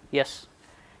yes,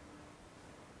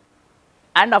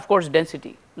 and of course,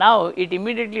 density. Now, it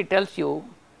immediately tells you,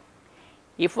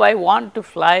 if I want to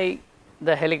fly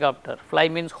the helicopter, fly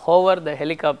means hover the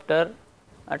helicopter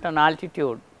at an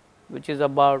altitude which is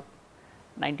about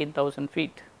 19,000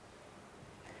 feet,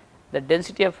 the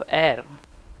density of air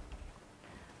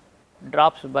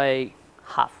drops by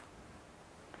half.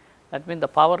 That means the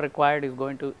power required is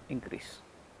going to increase.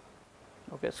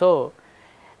 Okay. So,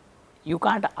 you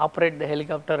can't operate the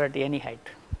helicopter at any height,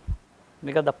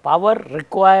 because the power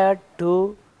required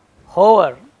to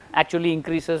hover actually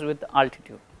increases with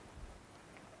altitude,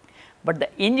 but the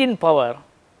engine power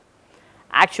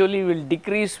actually will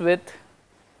decrease with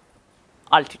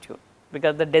altitude,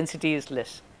 because the density is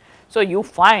less. So, you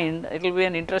find it will be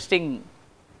an interesting,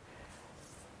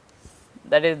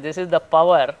 that is, this is the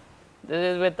power,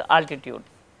 this is with altitude.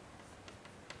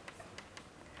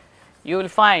 You will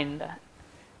find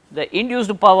the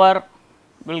induced power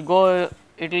will go,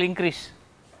 it will increase,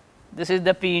 this is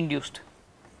the P induced,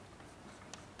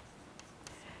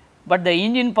 but the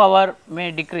engine power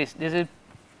may decrease, this is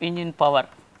engine power,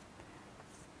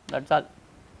 that is all.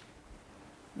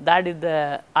 That is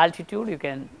the altitude, you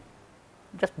can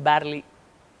just barely.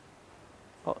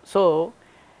 So,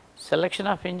 selection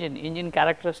of engine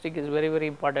characteristic is very, very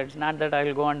important. It is not that I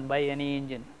will go and buy any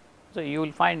engine. So, you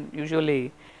will find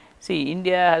usually, see,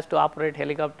 India has to operate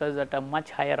helicopters at a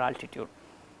much higher altitude.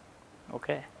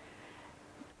 Okay.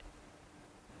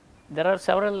 There are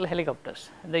several helicopters.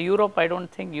 The Europe, I do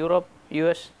not think Europe,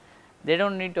 US, they do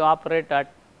not need to operate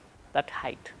at that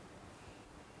height.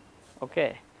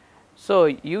 Okay. So,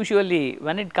 usually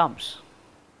when it comes,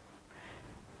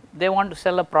 they want to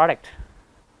sell a product,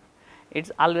 it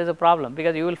is always a problem,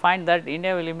 because you will find that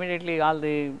India will immediately, all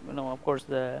the, of course,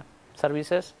 the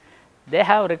services, they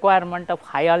have requirement of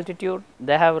high altitude,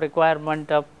 they have requirement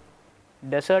of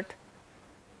desert,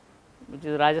 which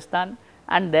is Rajasthan,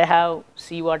 and they have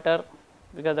sea water,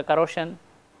 because the corrosion,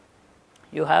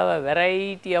 you have a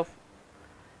variety of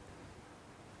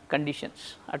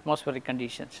conditions, atmospheric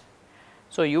conditions.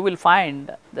 So, you will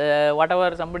find the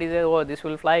whatever somebody says, oh, this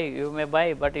will fly, you may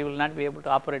buy, but you will not be able to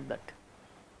operate that.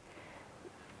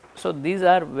 So, these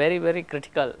are very, very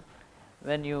critical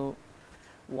when you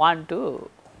want to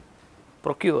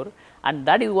procure, and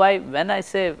that is why when I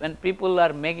say, when people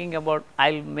are making about,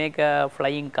 I will make a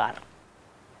flying car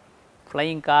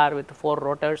with 4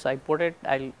 rotors, I put it,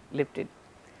 I will lift it.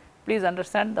 Please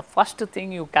understand, the first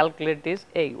thing you calculate is,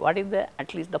 hey, what is the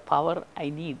at least the power I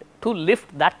need to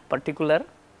lift that particular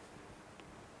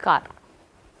car,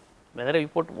 whether you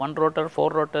put 1 rotor, 4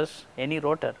 rotors, any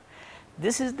rotor.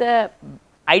 This is the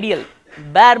ideal,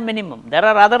 bare minimum. There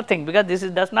are other things, because this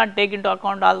does not take into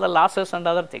account all the losses and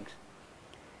other things.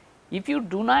 If you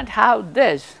do not have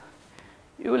this,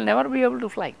 you will never be able to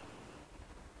fly.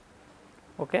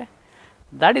 Okay.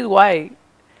 That is why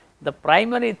the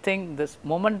primary thing, this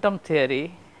momentum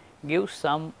theory gives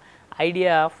some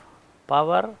idea of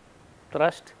power,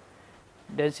 thrust,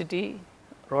 density,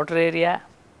 rotor area,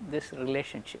 this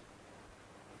relationship.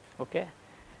 Okay.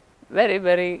 Very,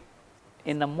 very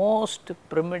in the most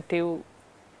primitive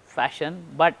fashion,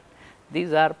 but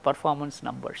these are performance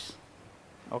numbers.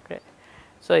 Okay.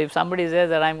 So, if somebody says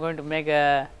that I am going to make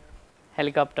a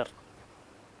helicopter,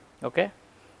 okay,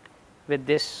 with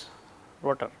this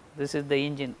rotor, this is the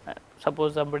engine.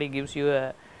 Suppose somebody gives you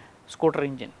a scooter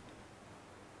engine,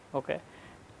 okay,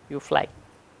 you fly,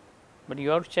 but you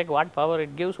have to check what power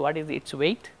it gives, what is its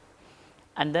weight,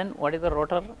 and then what is the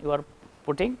rotor you are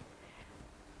putting.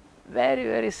 Very,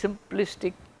 very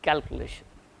simplistic calculation,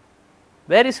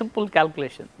 very simple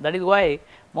calculation. That is why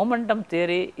momentum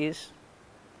theory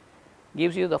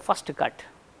gives you the first cut.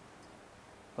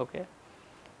 Okay.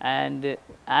 And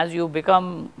as you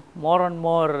become more and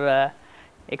more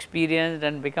experienced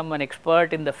and become an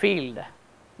expert in the field,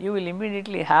 you will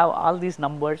immediately have all these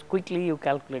numbers, quickly you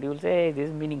calculate, you will say, hey, this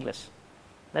is meaningless.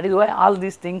 That is why all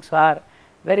these things are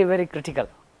very, very critical.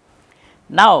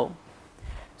 Now,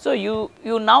 so you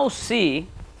now see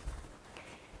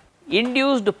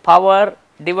induced power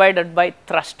divided by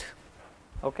thrust,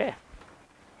 okay,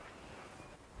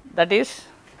 that is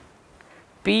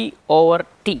P over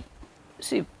T.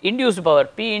 See, induced power,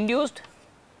 P induced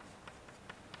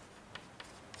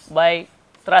by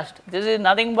thrust, this is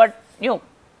nothing but nu.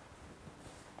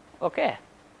 Okay.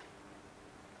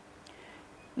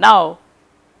 Now,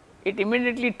 it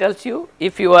immediately tells you,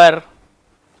 if your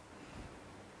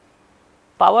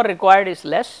power required is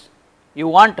less, You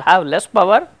want to have less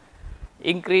power,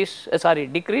 decrease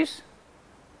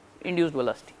induced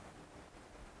velocity.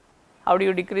 How do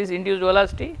you decrease induced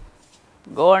velocity?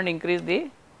 Go and increase the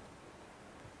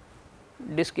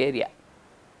disk area.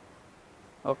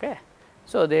 Okay.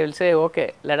 So, they will say,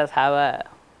 okay, let us have a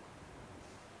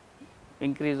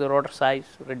increase the rotor size,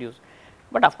 reduce,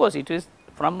 but of course, it is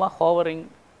from a hovering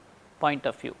point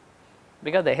of view,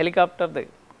 because the helicopter, the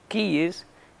key is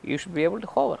you should be able to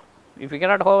hover. If you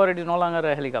cannot hover, it is no longer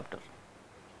a helicopter.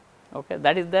 Okay.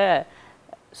 That is the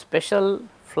special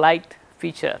flight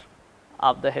feature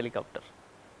of the helicopter.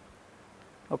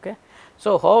 Okay.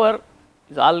 So, hover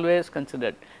is always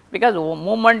considered, because the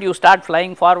moment you start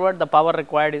flying forward, the power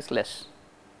required is less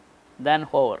than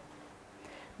hover.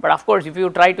 But of course, if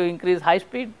you try to increase high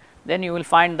speed, then you will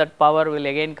find that power will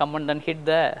again come and then hit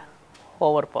the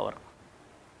hover power.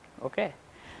 Okay.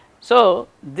 So,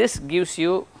 this gives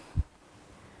you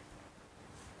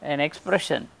an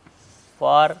expression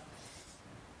for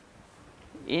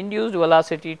induced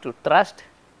velocity to thrust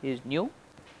is nu,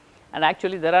 and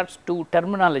actually there are two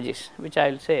terminologies which I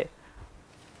will say: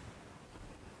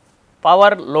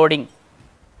 power loading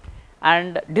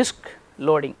and disk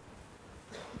loading.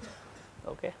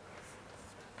 Okay.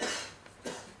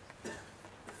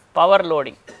 Power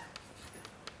loading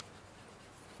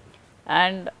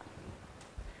and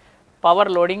power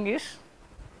loading is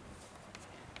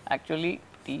actually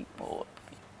T over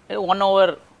P, 1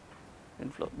 over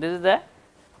inflow. This is the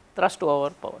thrust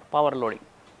over power loading.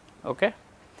 Okay.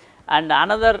 And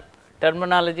another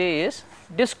terminology is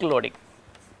disk loading.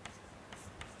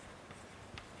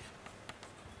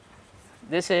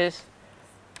 This is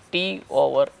T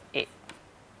over A.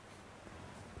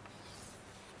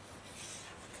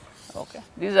 Okay.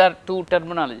 These are two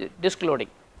terminologies, disk loading.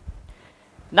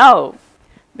 Now,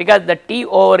 because the T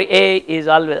over A is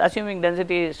always, assuming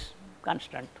density is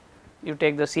constant, you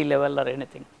take the sea level or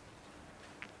anything.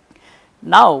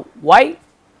 Now, why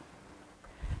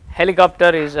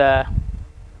helicopter is a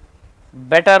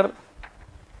better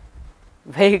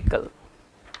vehicle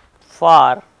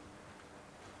for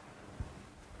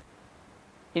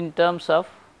in terms of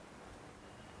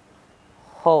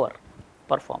hover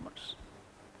performance?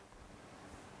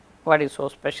 What is so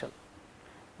special?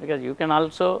 Because you can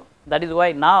also, that is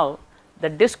why now the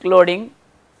disk loading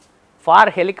for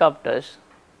helicopters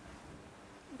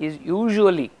is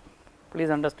usually, please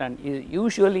understand, is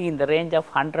usually in the range of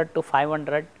 100 to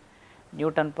 500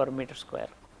 Newton per meter square.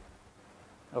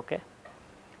 Okay.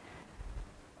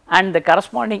 And the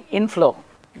corresponding inflow,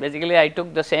 basically I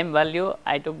took the same value,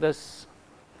 I took this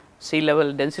sea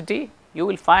level density, you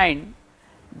will find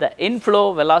the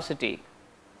inflow velocity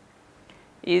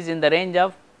is in the range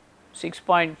of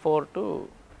 6.4 to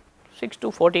 6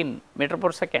 to 14 meter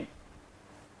per second.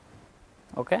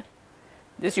 Okay.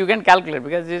 This you can calculate,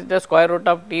 because this is the square root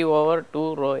of T over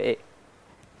 2 rho A.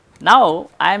 Now,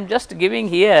 I am just giving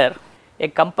here a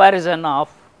comparison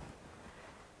of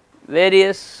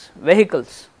various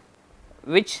vehicles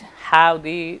which have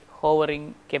the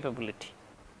hovering capability.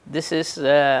 This is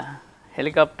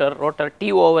helicopter rotor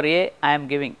T over A, I am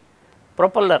giving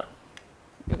propeller.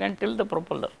 You can tilt the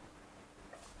propeller,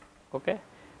 okay.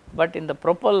 But in the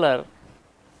propeller,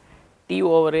 T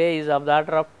over A is of the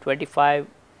order of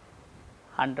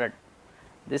 2500.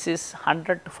 This is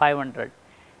 100 to 500.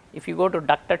 If you go to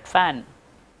ducted fan,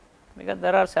 because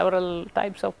there are several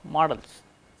types of models,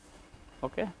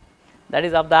 okay, that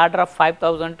is of the order of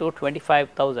 5000 to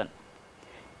 25,000.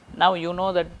 Now, you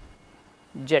know that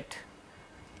jet,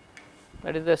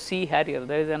 that is the Sea Harrier,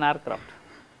 there is an aircraft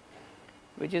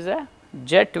which is a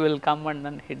jet, will come and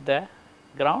then hit the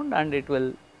ground and it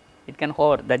can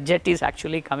hover. The jet is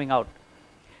actually coming out,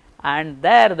 and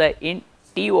there the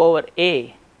T over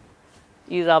A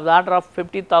is of the order of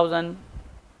 50,000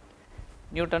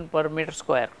 Newton per meter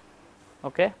square.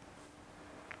 Okay.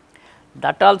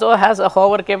 That also has a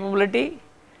hover capability.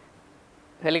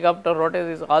 Helicopter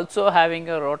rotor is also having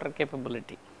a rotor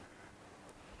capability.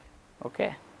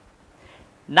 Okay.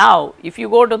 Now, if you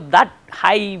go to that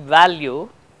high value,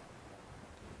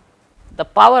 the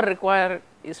power required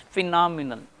is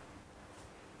phenomenal,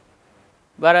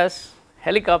 whereas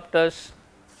helicopters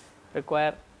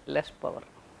require less power.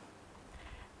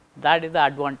 That is the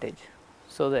advantage.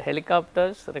 So, the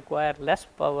helicopters require less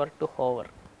power to hover.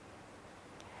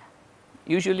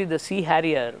 Usually the Sea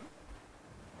Harrier,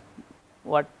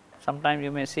 what sometimes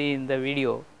you may see in the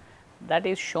video, that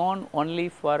is shown only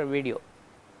for video.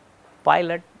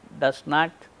 Pilot does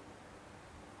not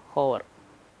hover.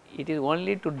 It is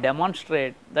only to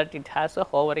demonstrate that it has a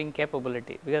hovering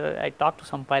capability, because I talked to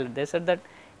some pilot, they said that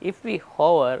if we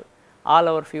hover, all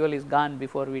our fuel is gone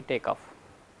before we take off.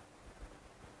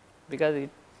 because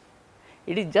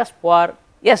it is just for,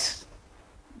 yes,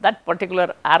 that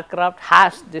particular aircraft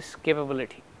has this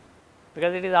capability,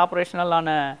 because it is operational on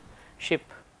a ship.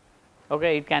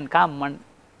 Okay, it can come and,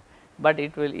 but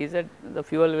it will, is it, the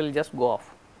fuel will just go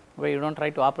off, okay, you do not try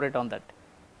to operate on that.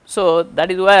 So, that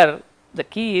is where the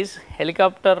key is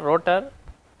helicopter rotor.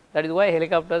 That is why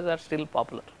helicopters are still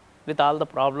popular with all the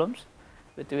problems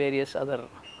with various other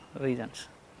reasons,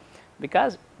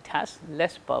 because it has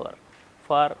less power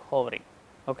for hovering.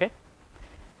 Okay.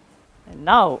 And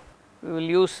now, we will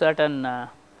use certain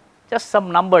just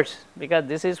some numbers, because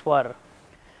this is for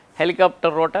helicopter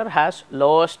rotor has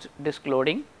lowest disk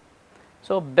loading.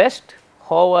 So, best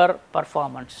hover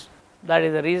performance, that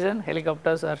is the reason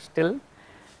helicopters are still,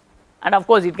 and of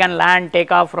course, it can land,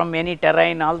 take off from any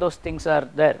terrain, all those things are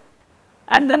there.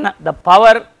 And then the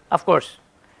power, of course,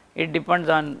 it depends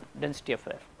on density of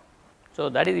air. So,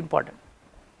 that is important.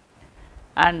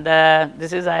 And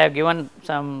this is, I have given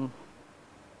some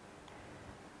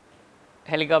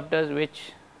helicopters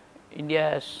which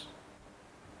India has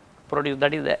produced,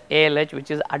 that is the ALH, which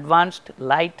is Advanced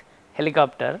Light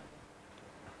Helicopter.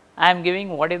 I am giving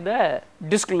what is the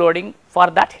disk loading for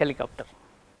that helicopter.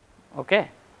 Okay.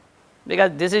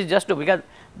 Because this is just to, because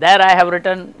there I have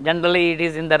written generally it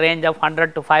is in the range of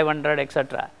 100 to 500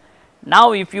 etc.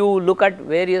 Now, if you look at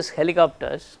various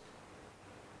helicopters,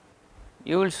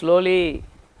 you will slowly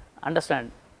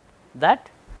understand that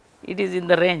it is in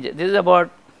the range, this is about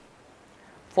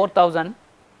 4000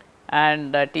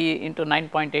 and T into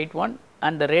 9.81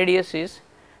 and the radius is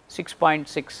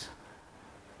 6.6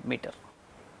 meter.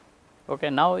 Okay,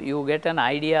 now, you get an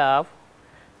idea of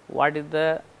what is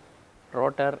the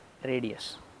rotor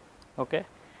radius. Okay.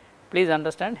 Please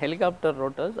understand, helicopter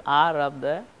rotors are of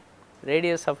the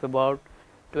radius of about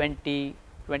 20,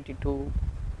 22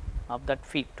 of that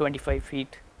feet, 25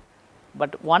 feet,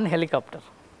 but one helicopter,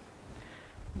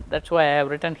 that is why I have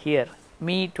written here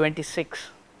Me 26.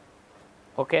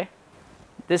 Okay.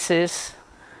 This is,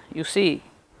 you see,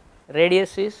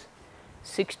 radius is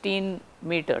 16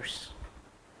 meters,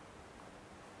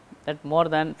 that more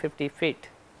than 50 feet.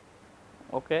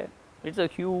 Okay. It is a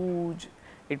huge,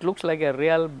 it looks like a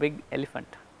real big elephant.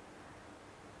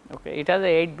 Okay. It has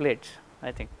 8 blades,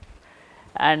 I think,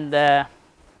 and that.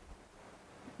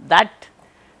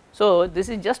 So, this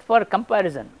is just for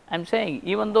comparison. I am saying,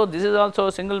 even though this is also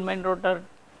a single main rotor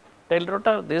tail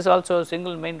rotor, this is also a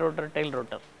single main rotor tail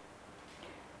rotor,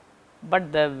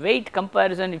 but the weight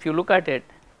comparison, if you look at it,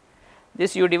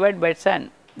 this you divide by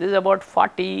 10, this is about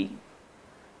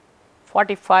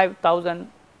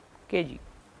 45,000 kg.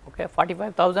 Okay,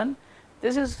 45,000,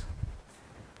 this is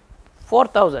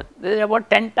 4,000, this is about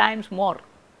 10 times more.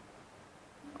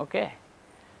 Okay.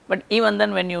 But even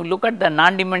then, when you look at the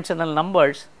non-dimensional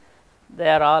numbers, they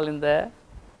are all in the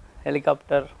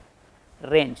helicopter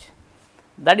range.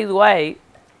 That is why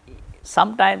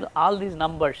sometimes all these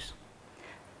numbers,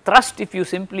 thrust, if you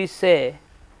simply say,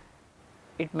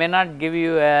 it may not give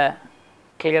you a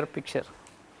clear picture,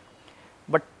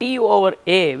 but T over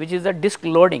A, which is the disk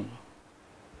loading,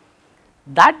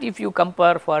 that if you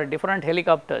compare for different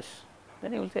helicopters,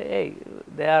 then you will say, hey,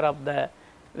 they are of the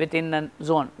within a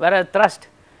zone, whereas thrust,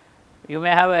 you may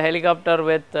have a helicopter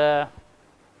with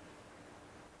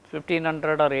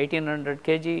 1500 or 1800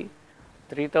 kg,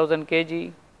 3000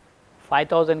 kg,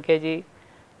 5000 kg,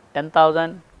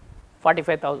 10,000,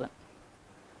 45,000.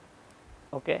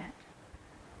 Okay.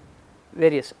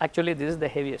 Various, actually this is the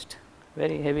heaviest,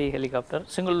 very heavy helicopter,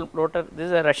 single rotor, this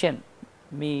is a Russian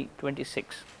Me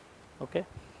 26. Okay.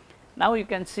 Now, you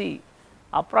can see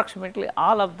approximately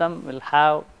all of them will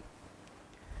have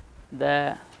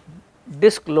the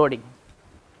disk loading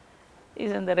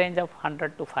is in the range of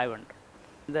 100 to 500,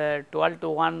 the 12 to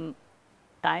 1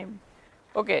 time.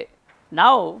 Okay.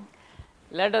 Now,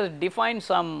 let us define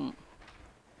some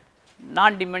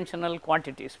non-dimensional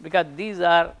quantities, because these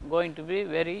are going to be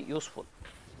very useful.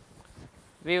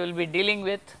 We will be dealing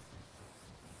with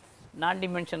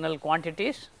non-dimensional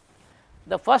quantities.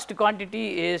 The first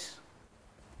quantity is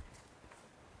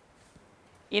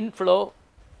inflow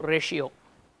ratio.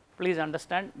 Please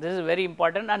understand, this is very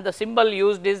important, and the symbol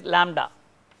used is lambda.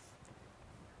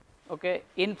 Okay.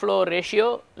 Inflow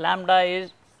ratio, lambda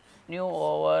is nu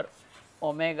over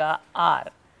omega r.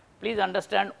 Please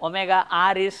understand, omega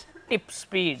r is tip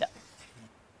speed.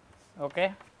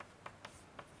 Okay.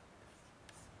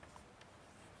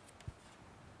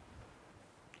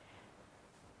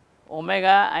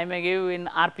 Omega I may give in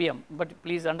RPM, but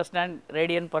please understand,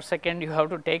 radian per second, you have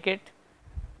to take it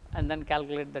and then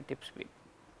calculate the tip speed.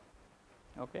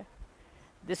 Okay.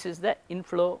 This is the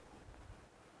inflow.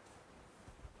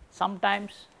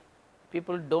 Sometimes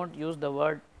people do not use the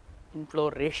word inflow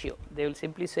ratio, they will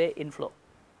simply say inflow.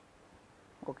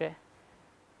 Okay.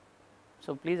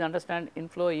 So, please understand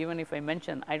inflow, even if I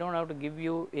mention, I do not have to give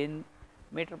you in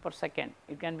meter per second,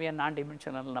 it can be a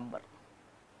non-dimensional number.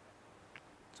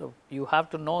 So, you have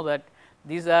to know that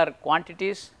these are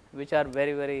quantities which are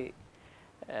very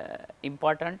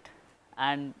important,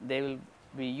 and they will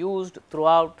be used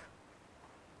throughout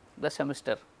the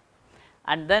semester.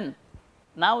 And then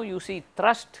now you see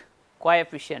thrust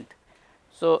coefficient.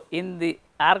 So, in the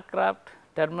aircraft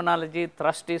terminology,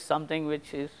 thrust is something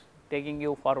which is taking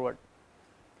you forward,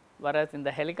 whereas in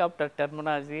the helicopter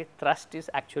terminology, thrust is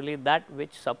actually that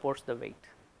which supports the weight.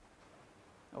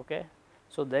 Okay.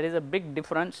 So, there is a big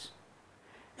difference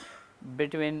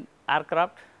between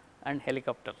aircraft and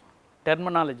helicopter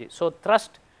terminology. So,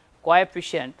 thrust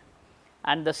coefficient,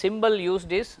 and the symbol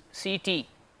used is CT,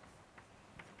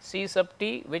 C sub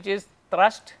T, which is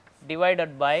thrust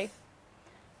divided by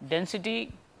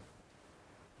density,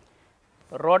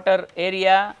 rotor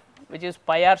area, which is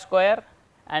pi r square,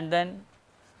 and then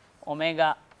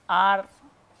omega r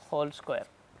whole square.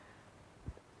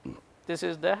 This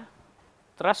is the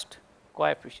thrust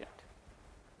coefficient.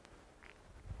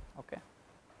 Okay.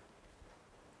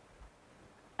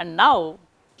 And now,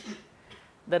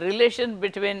 the relation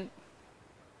between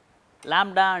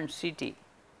lambda and CT,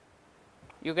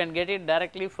 you can get it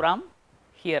directly from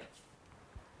here.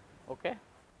 Okay.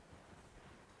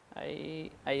 I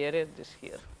erase this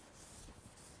here.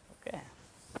 Okay.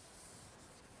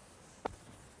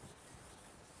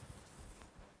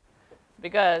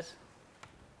 Because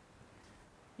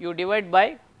you divide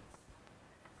by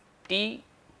T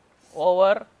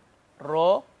over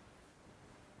rho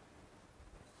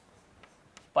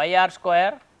pi r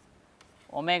square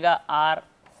omega r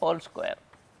whole square.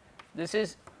 This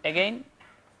is again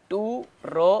 2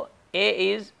 rho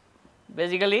A is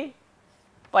basically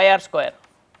pi r square,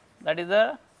 that is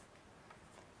the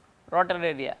rotor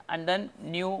area, and then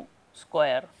nu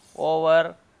square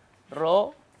over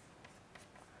rho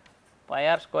pi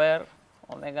r square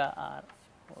omega r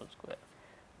whole square.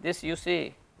 This you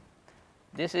see,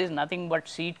 this is nothing but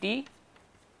CT,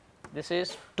 this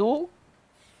is 2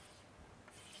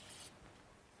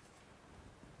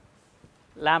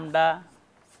 lambda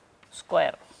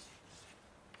square,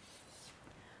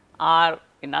 or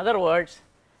in other words,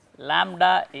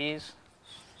 lambda is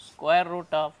square root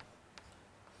of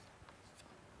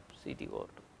CT over 2.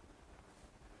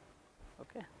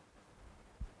 Okay.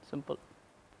 Simple.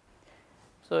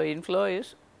 So, inflow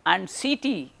is, and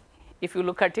CT, if you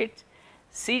look at it,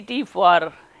 CT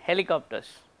for helicopters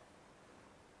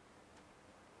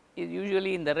is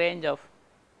usually in the range of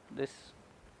this.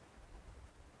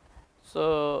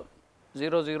 So,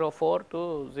 004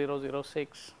 to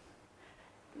 006.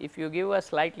 If you give a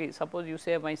slightly, suppose you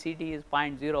say my CT is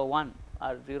 0.01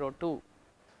 or 02,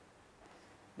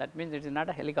 that means it is not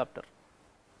a helicopter.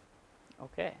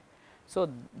 Okay. So,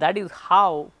 that is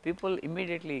how people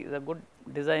immediately, the good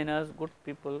designers, good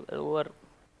people who are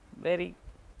very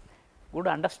good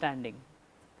understanding,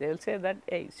 they will say that,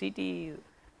 hey, CT,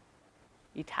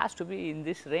 it has to be in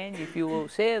this range if you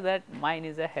say that mine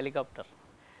is a helicopter.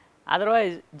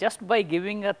 Otherwise, just by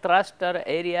giving a thrust or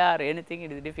area or anything,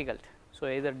 it is difficult. So,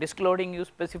 either disk loading you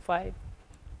specify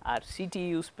or CT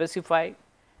you specify,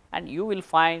 and you will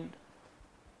find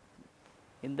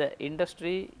in the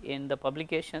industry, in the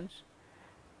publications,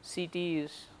 CT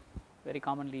is very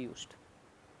commonly used.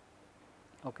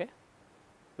 Okay.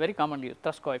 Very commonly used,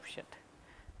 thrust coefficient,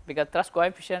 because thrust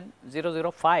coefficient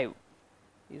 005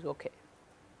 is okay,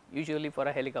 usually for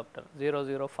a helicopter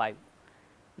 005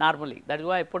 normally. That is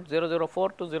why I put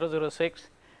 004 to 006,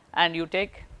 and you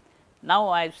take, now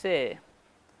I say,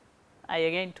 I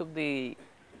again took the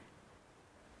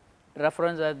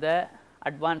reference as the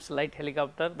advanced light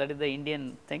helicopter, that is the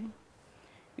Indian thing.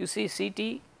 You see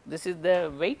CT, this is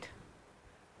the weight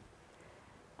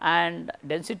and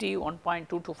density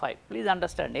 1.225. Please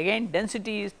understand, again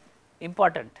density is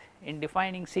important in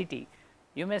defining CT.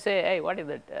 You may say, hey, what is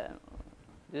that?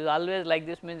 This is always like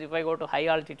this, means if I go to high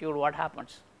altitude, what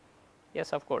happens?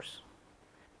 Yes, of course,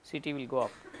 CT will go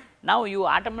up. Now, you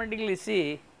automatically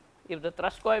see, if the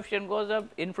thrust coefficient goes up,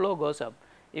 inflow goes up.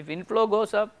 If inflow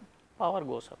goes up, power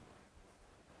goes up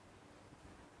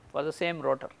for the same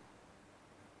rotor.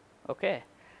 Okay.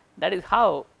 That is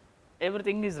how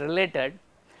everything is related.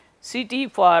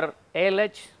 CT for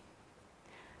ALH,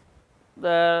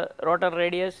 the rotor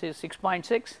radius is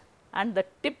 6.6 and the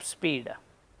tip speed.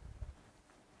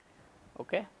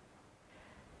 Okay.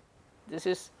 This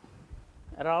is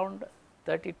around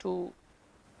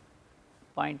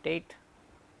 32.8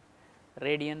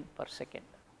 radian per second.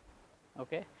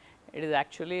 Okay. It is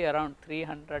actually around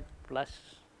 300 plus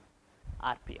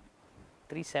RPM,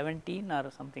 317 or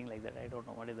something like that, I do not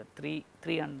know what is the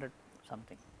 300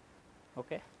 something,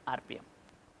 okay, RPM.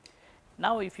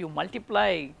 Now, if you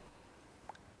multiply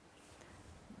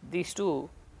these two,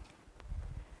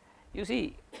 you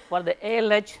see for the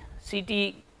ALH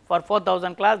CT for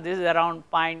 4000 class, this is around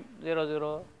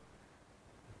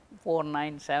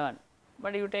 0.00497,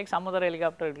 but you take some other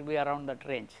helicopter, it will be around that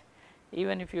range.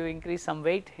 Even if you increase some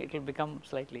weight, it will become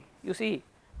slightly. You see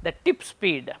the tip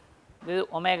speed, this is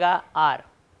omega r,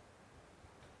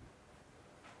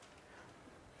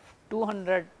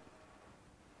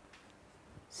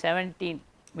 217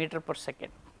 meter per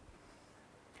second.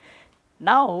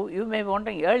 Now, you may be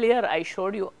wondering, earlier I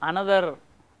showed you another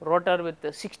rotor with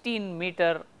a 16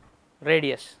 meter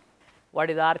radius. What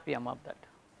is the RPM of that?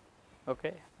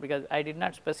 Okay, because I did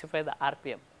not specify the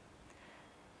RPM.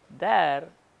 There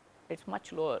it is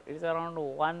much lower, it is around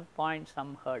 1 point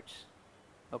some hertz.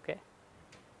 Okay.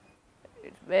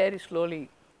 It is very slowly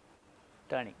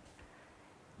turning.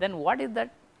 Then what is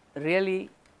that really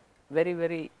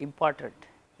very important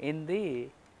in the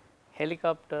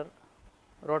helicopter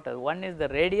rotor? One is the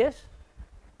radius,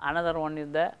 another one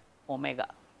is the omega,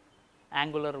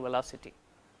 angular velocity.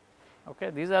 Okay.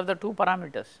 These are the two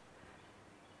parameters.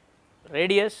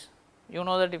 Radius, you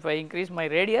know that if I increase my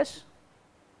radius,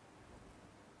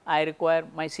 I require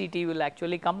my CT will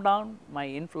actually come down, my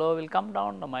inflow will come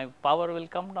down, my power will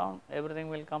come down, everything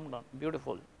will come down,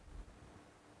 beautiful.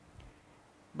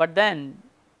 But then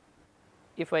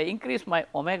if I increase my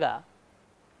omega,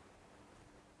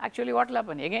 actually what will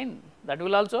happen? Again that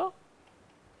will also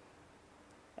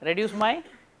reduce my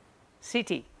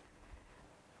CT.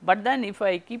 But then if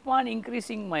I keep on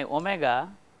increasing my omega,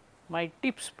 my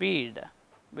tip speed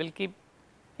will keep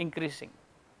increasing,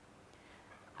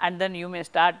 and then you may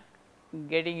start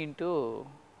getting into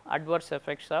adverse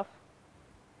effects of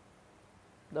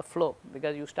the flow,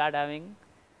 because you start having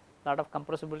lot of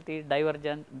compressibility,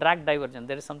 divergence, drag divergence.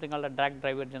 There is something called a drag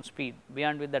divergence speed,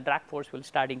 beyond which the drag force will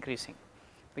start increasing,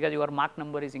 because your Mach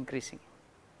number is increasing.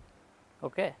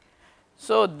 Okay.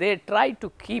 So, they try to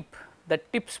keep the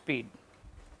tip speed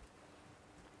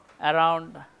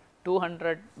around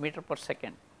 200 meter per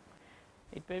second,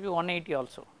 it may be 180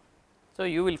 also. So,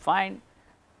 you will find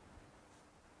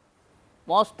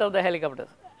most of the helicopters,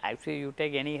 actually you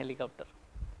take any helicopter,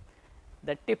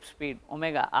 the tip speed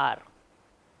omega r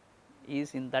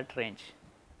is in that range.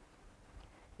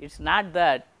 It is not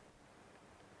that,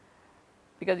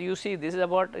 because you see this is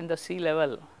about in the sea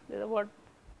level, this is about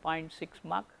 0.6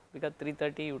 Mach, because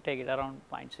 330 you take it around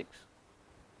 0.6.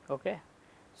 Okay.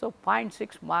 So,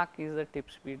 0.6 Mach is the tip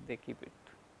speed they keep it,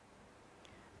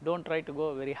 do not try to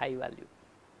go very high value.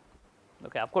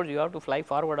 Okay. Of course, you have to fly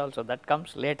forward also, that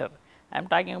comes later. I am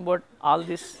talking about all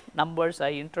these numbers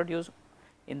I introduced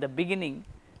in the beginning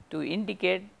to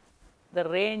indicate the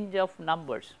range of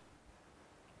numbers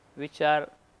which are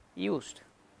used.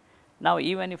 Now,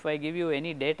 even if I give you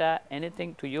any data,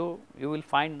 anything to you, you will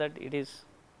find that it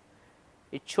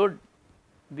should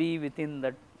be within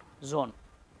that zone.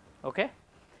 Okay.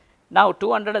 Now,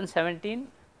 217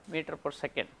 meter per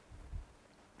second.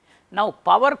 Now,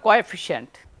 power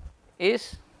coefficient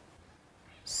is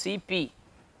Cp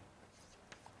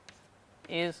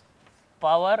is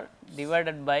power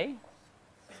divided by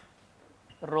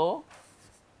rho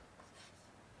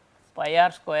pi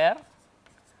r square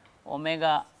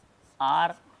omega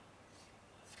r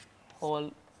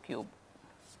whole cube.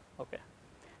 Okay.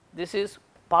 This is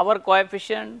power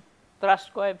coefficient,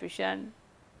 thrust coefficient,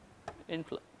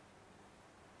 inflow.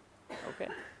 Okay.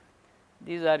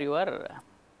 These are your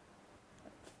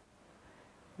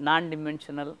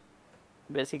non-dimensional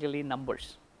basically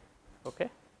numbers. Okay.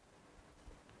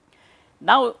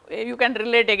 Now, you can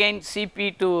relate again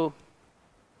Cp to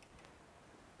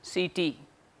Ct,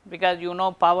 because you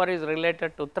know power is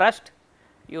related to thrust,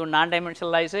 you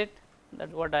non-dimensionalize it, that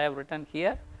is what I have written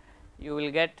here. You will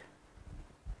get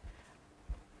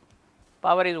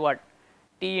power is what?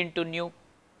 T into nu,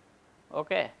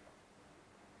 okay.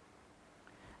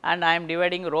 And I am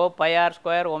dividing rho pi r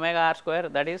square omega r square,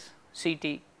 that is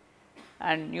Ct,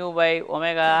 and nu by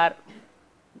omega r,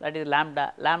 that is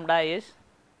lambda. Lambda is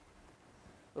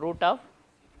root of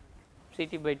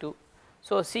Ct by 2.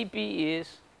 So, Cp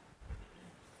is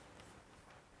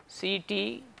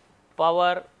Ct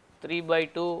power 3 by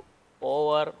 2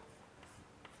 over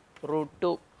root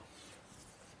 2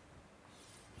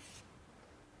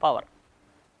 power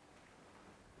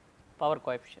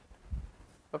coefficient.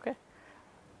 Okay.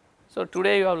 So,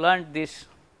 today you have learned this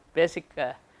basic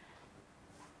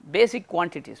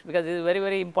quantities, because this is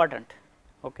very important.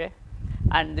 Okay.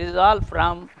 And this is all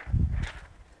from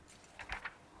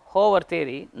hover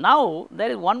theory. Now,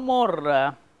 there is one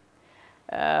more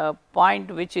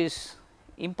point which is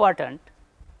important,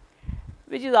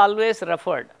 which is always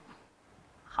referred.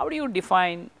 How do you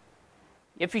define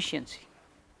efficiency?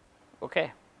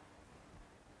 Okay.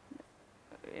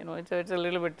 You know, it's a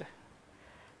little bit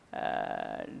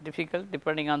difficult,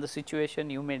 depending on the situation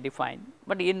you may define,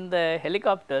 but in the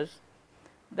helicopters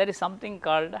there is something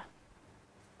called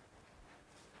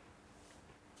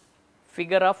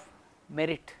figure of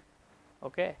merit.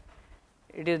 Okay.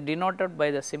 It is denoted by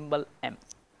the symbol M,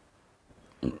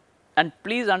 and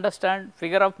please understand,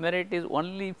 figure of merit is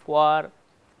only for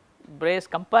brace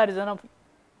comparison of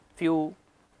few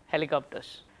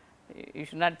helicopters. You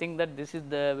should not think that this is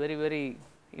the very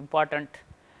important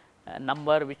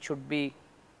number which should be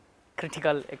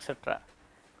critical, etc.,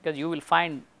 because you will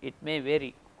find it may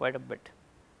vary quite a bit.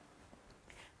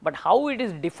 But how it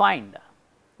is defined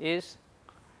is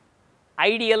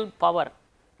ideal power.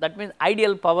 That means,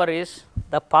 ideal power is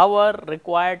the power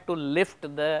required to lift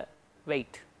the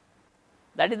weight.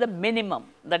 That is the minimum,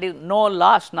 that is no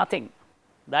loss, nothing,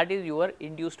 that is your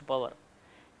induced power.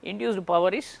 Induced power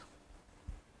is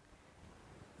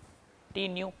T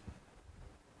nu,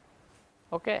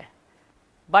 okay.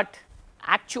 But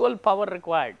actual power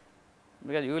required,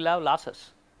 because you will have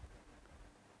losses,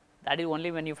 that is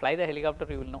only when you fly the helicopter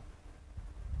you will know,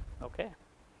 okay.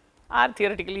 Or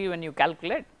theoretically when you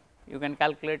calculate, you can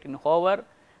calculate in hover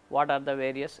what are the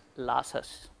various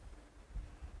losses,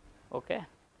 okay,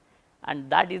 and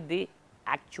that is the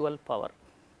actual power.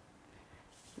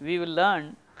 We will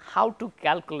learn how to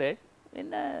calculate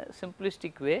in a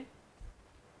simplistic way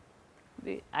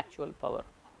the actual power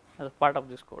as part of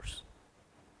this course,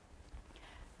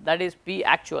 that is P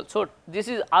actual. So, this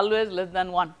is always less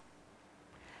than 1.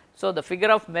 So, the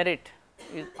figure of merit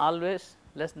is always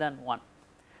less than 1,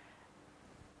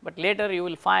 but later you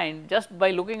will find just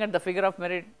by looking at the figure of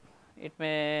merit, it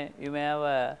may you may have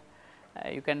a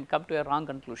you can come to a wrong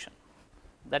conclusion,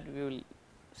 that we will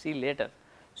see later.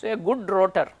 So, a good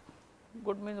rotor,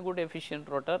 good means good efficient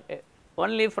rotor,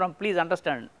 only from, please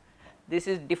understand, this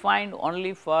is defined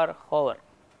only for hover,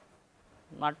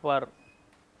 not for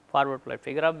forward flight.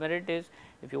 Figure of merit is,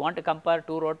 if you want to compare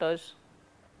two rotors,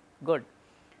 good,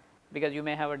 because you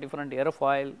may have a different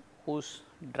aerofoil whose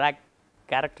drag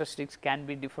characteristics can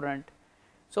be different.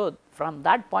 So, from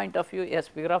that point of view, yes,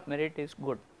 figure of merit is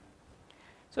good.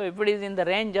 So, if it is in the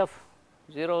range of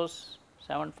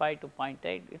 0.75 to 0.8,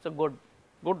 it is a good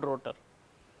rotor,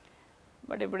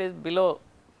 but if it is below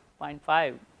 0.5,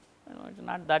 you know, it is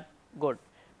not that good,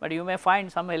 but you may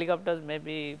find some helicopters may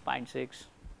be 0.6,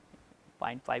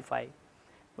 0.55,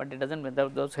 but it does not matter,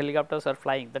 those helicopters are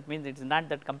flying, that means it is not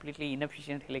that completely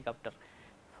inefficient helicopter.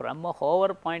 From a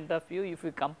hover point of view, if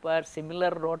you compare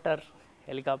similar rotor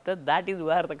helicopter, that is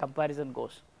where the comparison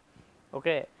goes,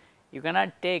 okay. You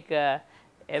cannot take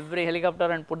every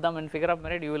helicopter and put them in figure of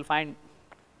merit, you will find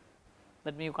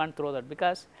that means you can't throw that,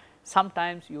 because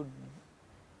sometimes you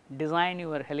design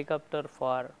your helicopter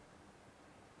for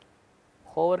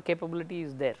hover capability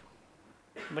is there,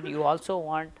 but you also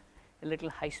want a little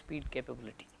high speed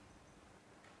capability,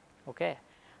 okay.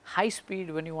 High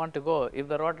speed, when you want to go, if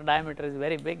the rotor diameter is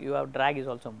very big, you have drag is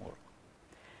also more.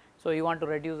 So, you want to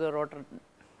reduce the rotor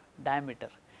diameter,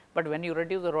 but when you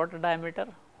reduce the rotor diameter,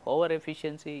 hover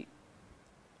efficiency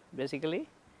basically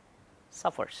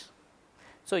suffers.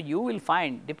 So, you will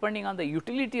find, depending on the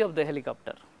utility of the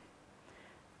helicopter,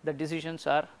 the decisions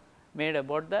are made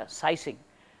about the sizing,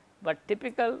 but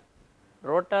typical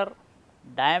rotor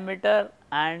diameter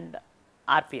and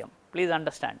RPM, please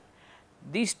understand,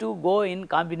 these two go in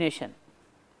combination.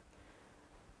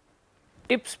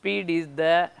 Tip speed is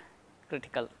the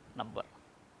critical number,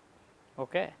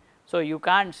 okay. So, you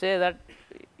can't say that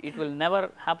it will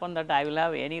never happen that I will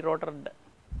have any rotor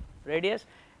radius,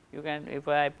 you can, if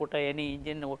I put any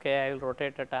engine, okay, I will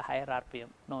rotate at a higher RPM,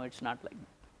 no, it is not like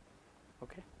that,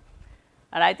 okay.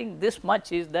 And I think this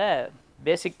much is the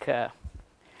basic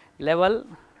level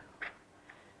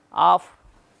of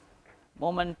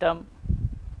momentum.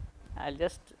 I will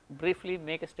just briefly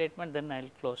make a statement, then I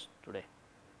will close today.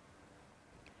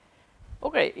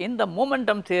 Okay, in the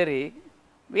momentum theory,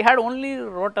 we had only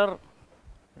rotor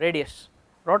radius,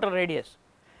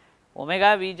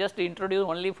 omega we just introduced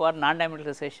only for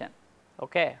non-diametralization,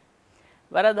 okay.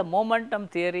 Whereas the momentum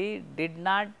theory did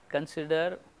not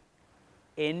consider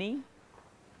any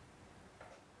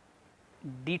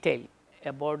detail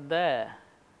about the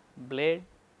blade,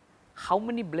 how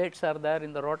many blades are there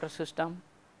in the rotor system,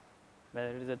 whether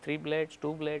it is a 3 blades,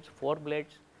 2 blades, 4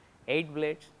 blades, 8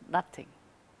 blades, nothing.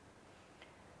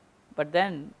 But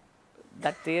then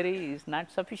that theory is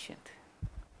not sufficient,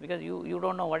 because you do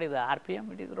not know what is the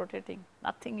RPM it is rotating,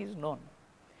 nothing is known.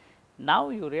 Now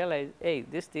you realize, hey,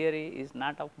 this theory is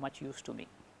not of much use to me.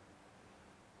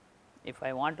 If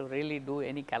I want to really do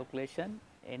any calculation,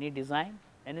 any design,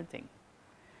 anything,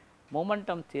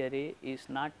 momentum theory is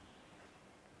not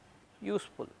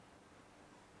useful.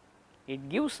 It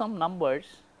gives some numbers,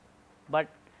 but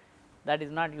that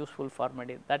is not useful for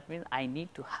me. That means I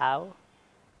need to have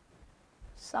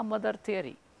some other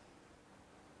theory.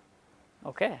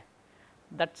 Okay.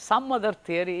 That some other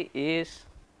theory is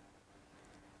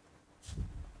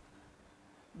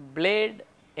blade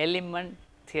element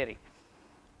theory,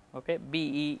 okay,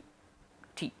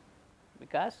 BET,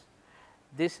 because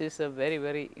this is a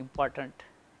very important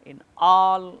in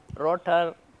all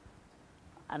rotor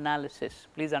analysis.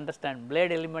 Please understand,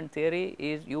 blade element theory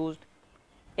is used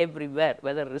everywhere,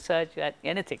 whether research or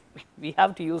anything, we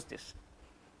have to use this.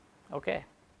 Okay.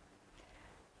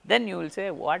 Then you will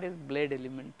say, what is blade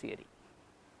element theory?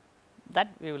 That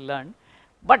we will learn,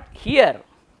 but here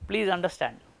please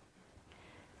understand,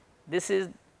 this is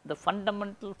the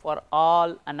fundamental for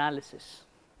all analysis.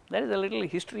 There is a little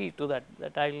history to that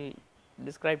I will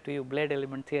describe to you, blade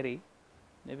element theory,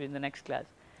 maybe in the next class.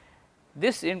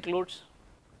 This includes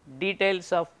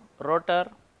details of rotor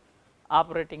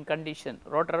operating condition.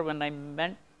 Rotor, when I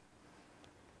meant,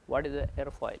 what is the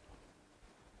airfoil,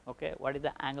 okay, what is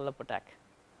the angle of attack,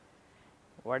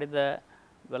 what is the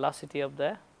velocity of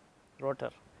the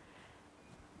rotor,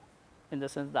 in the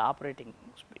sense the operating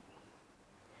speed,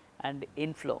 and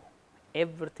inflow,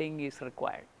 everything is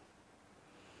required.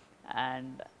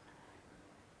 And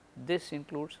this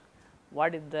includes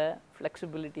what is the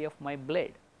flexibility of my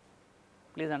blade.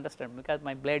 Please understand, because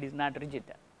my blade is not rigid,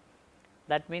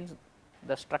 that means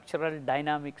the structural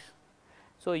dynamics.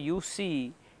 So, you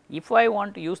see, if I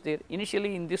want to use the,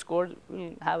 initially in this course we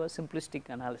will have a simplistic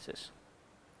analysis.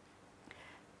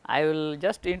 I will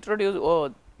just introduce,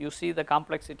 oh, you see the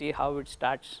complexity, how it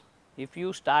starts. If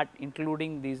you start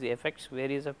including these effects,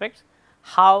 various effects,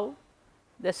 how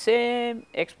the same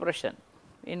expression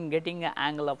in getting an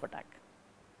angle of attack.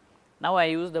 Now, I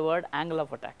use the word angle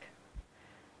of attack.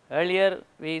 Earlier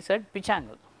we said pitch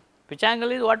angle. Pitch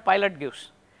angle is what pilot gives,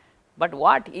 but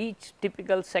what each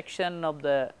typical section of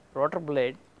the rotor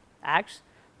blade acts,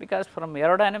 because from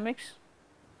aerodynamics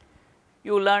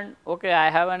you learn, okay, I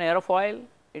have an aerofoil,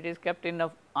 it is kept in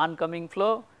a oncoming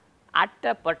flow at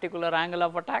a particular angle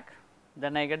of attack,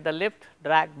 then I get the lift,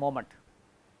 drag, moment,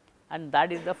 and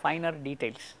that is the finer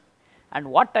details, and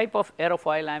what type of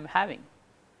aerofoil I am having,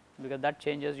 because that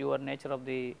changes your nature of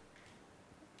the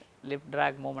lift,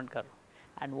 drag, moment curve,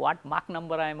 and what Mach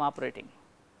number I am operating.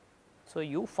 So,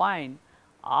 you find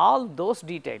all those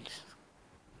details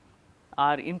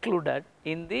are included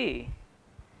in the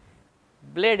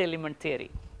blade element theory,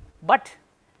 but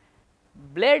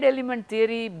blade element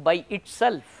theory by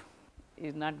itself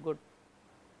is not good,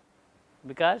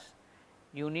 because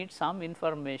you need some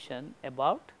information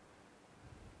about,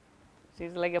 see,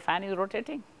 it is like a fan is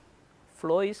rotating,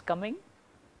 flow is coming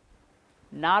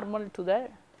normal to the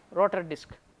rotor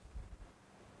disc,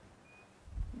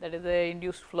 that is the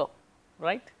induced flow,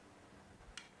 right.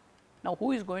 Now,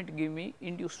 who is going to give me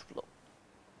induced flow?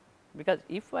 Because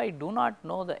if I do not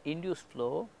know the induced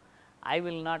flow, I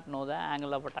will not know the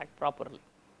angle of attack properly.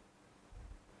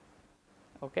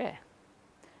 Okay.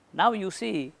 Now, you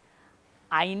see,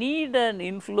 I need an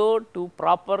inflow to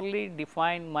properly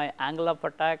define my angle of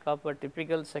attack of a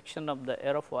typical section of the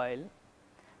aerofoil.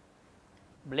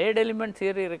 Blade element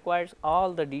theory requires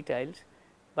all the details,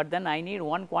 but then I need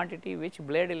one quantity which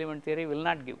blade element theory will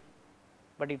not give,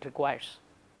 but it requires.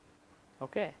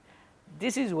 Okay.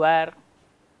 This is where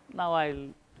now I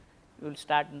will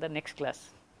start in the next class,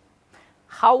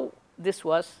 how this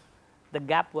was, the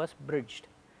gap was bridged.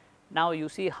 Now, you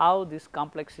see how this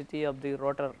complexity of the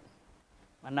rotor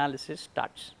analysis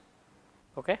starts.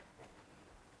 Okay.